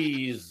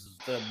 She's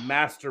the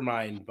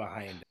mastermind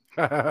behind it.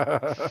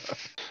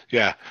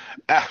 Yeah.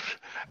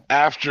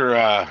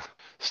 After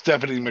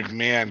Stephanie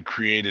McMahon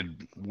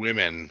created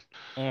women,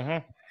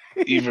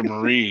 Eva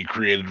Marie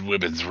created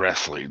women's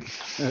wrestling.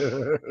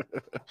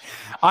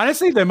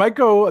 Honestly, they might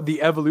go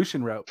the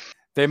Evolution route.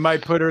 They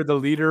might put her the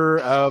leader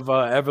of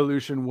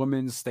Evolution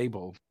Women's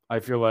Stable. I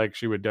feel like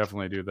she would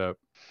definitely do that.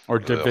 Or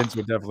Vince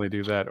would definitely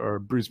do that, or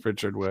Bruce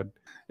Pritchard would.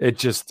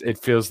 It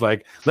feels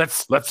like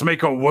let's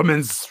make a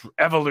women's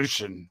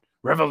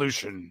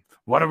revolution.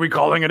 What are we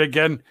calling it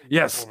again?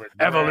 Yes,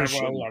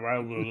 evolution.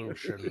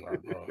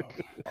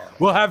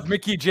 We'll have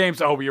Mickey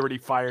James. Oh, we already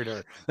fired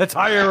her. Let's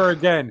hire her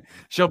again.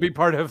 She'll be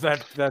part of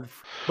that.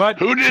 But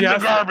who did the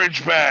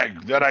garbage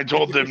bag that I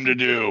told them to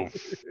do?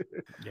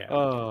 Yeah.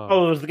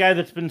 Oh, it was the guy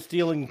that's been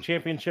stealing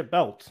championship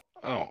belts.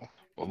 Oh,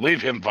 well,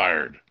 leave him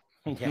fired.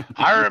 Yeah.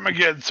 Hire him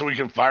again so we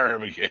can fire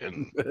him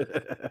again.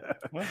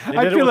 Well,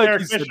 I feel like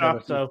Eric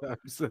Bischoff, so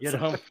you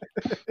know.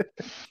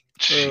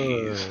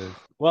 Jeez.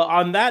 Well,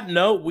 on that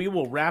note, we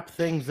will wrap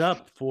things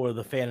up for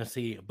the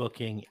Fantasy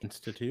Booking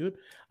Institute.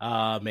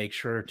 Make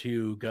sure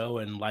to go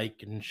and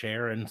like and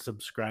share and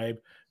subscribe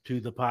to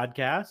the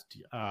podcast.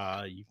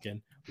 You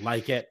can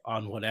like it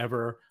on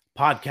whatever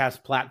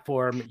podcast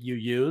platform you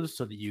use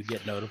so that you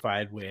get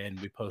notified when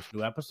we post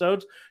new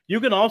episodes. You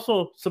can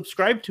also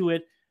subscribe to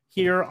it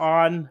here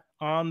on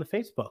the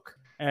Facebook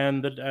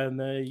and the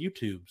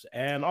YouTubes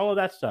and all of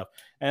that stuff.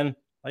 And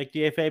like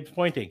DA Fabe's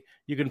pointing,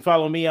 you can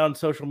follow me on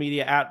social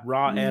media at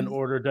Raw and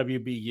Order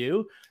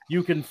WBU.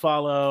 You can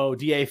follow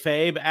DA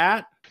Fabe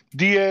at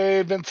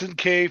DA Vincent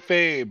K.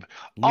 Fabe.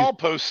 I'll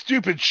post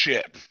stupid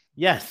shit.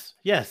 Yes,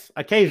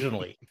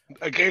 occasionally.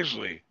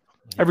 Occasionally.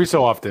 Every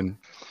so often.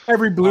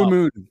 Every blue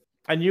moon.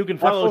 And you can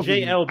follow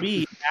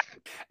JLB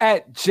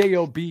at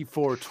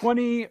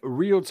JLB420.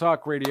 Real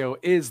Talk Radio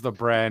is the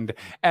brand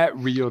at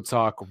Real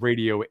Talk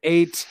Radio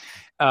 8.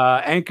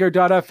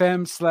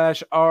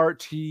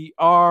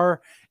 Anchor.fm/RTR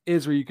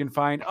is where you can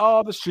find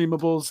all the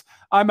streamables.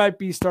 I might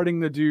be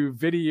starting to do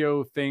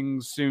video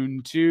things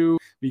soon too,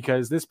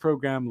 because this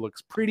program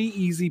looks pretty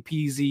easy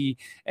peasy.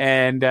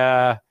 And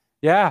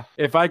yeah,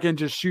 if I can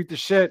just shoot the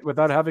shit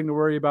without having to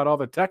worry about all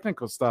the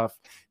technical stuff,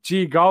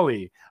 gee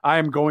golly, I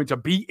am going to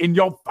be in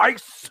your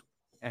face.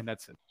 And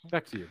that's it.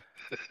 Back to you.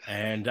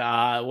 And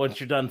once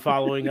you're done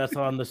following us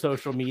on the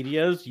social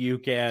medias, you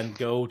can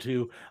go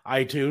to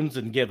iTunes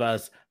and give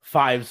us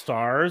 5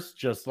 stars,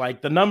 just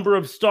like the number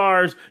of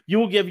stars you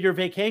will give your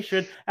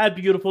vacation at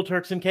beautiful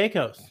Turks and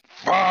Caicos.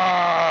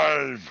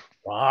 5.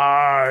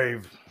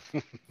 $5.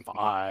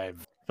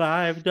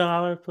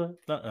 $5.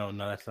 No,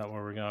 that's not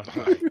where we're going.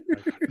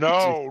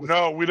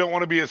 No, we don't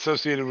want to be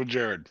associated with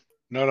Jared.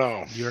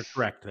 No. You're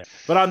correct there.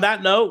 But on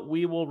that note,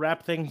 we will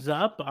wrap things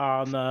up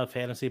on the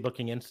Fantasy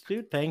Booking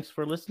Institute. Thanks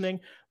for listening.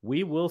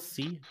 We will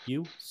see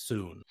you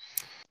soon.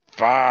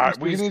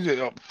 5. We need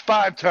to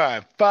 5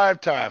 time.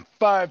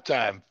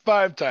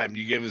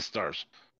 You gave us stars.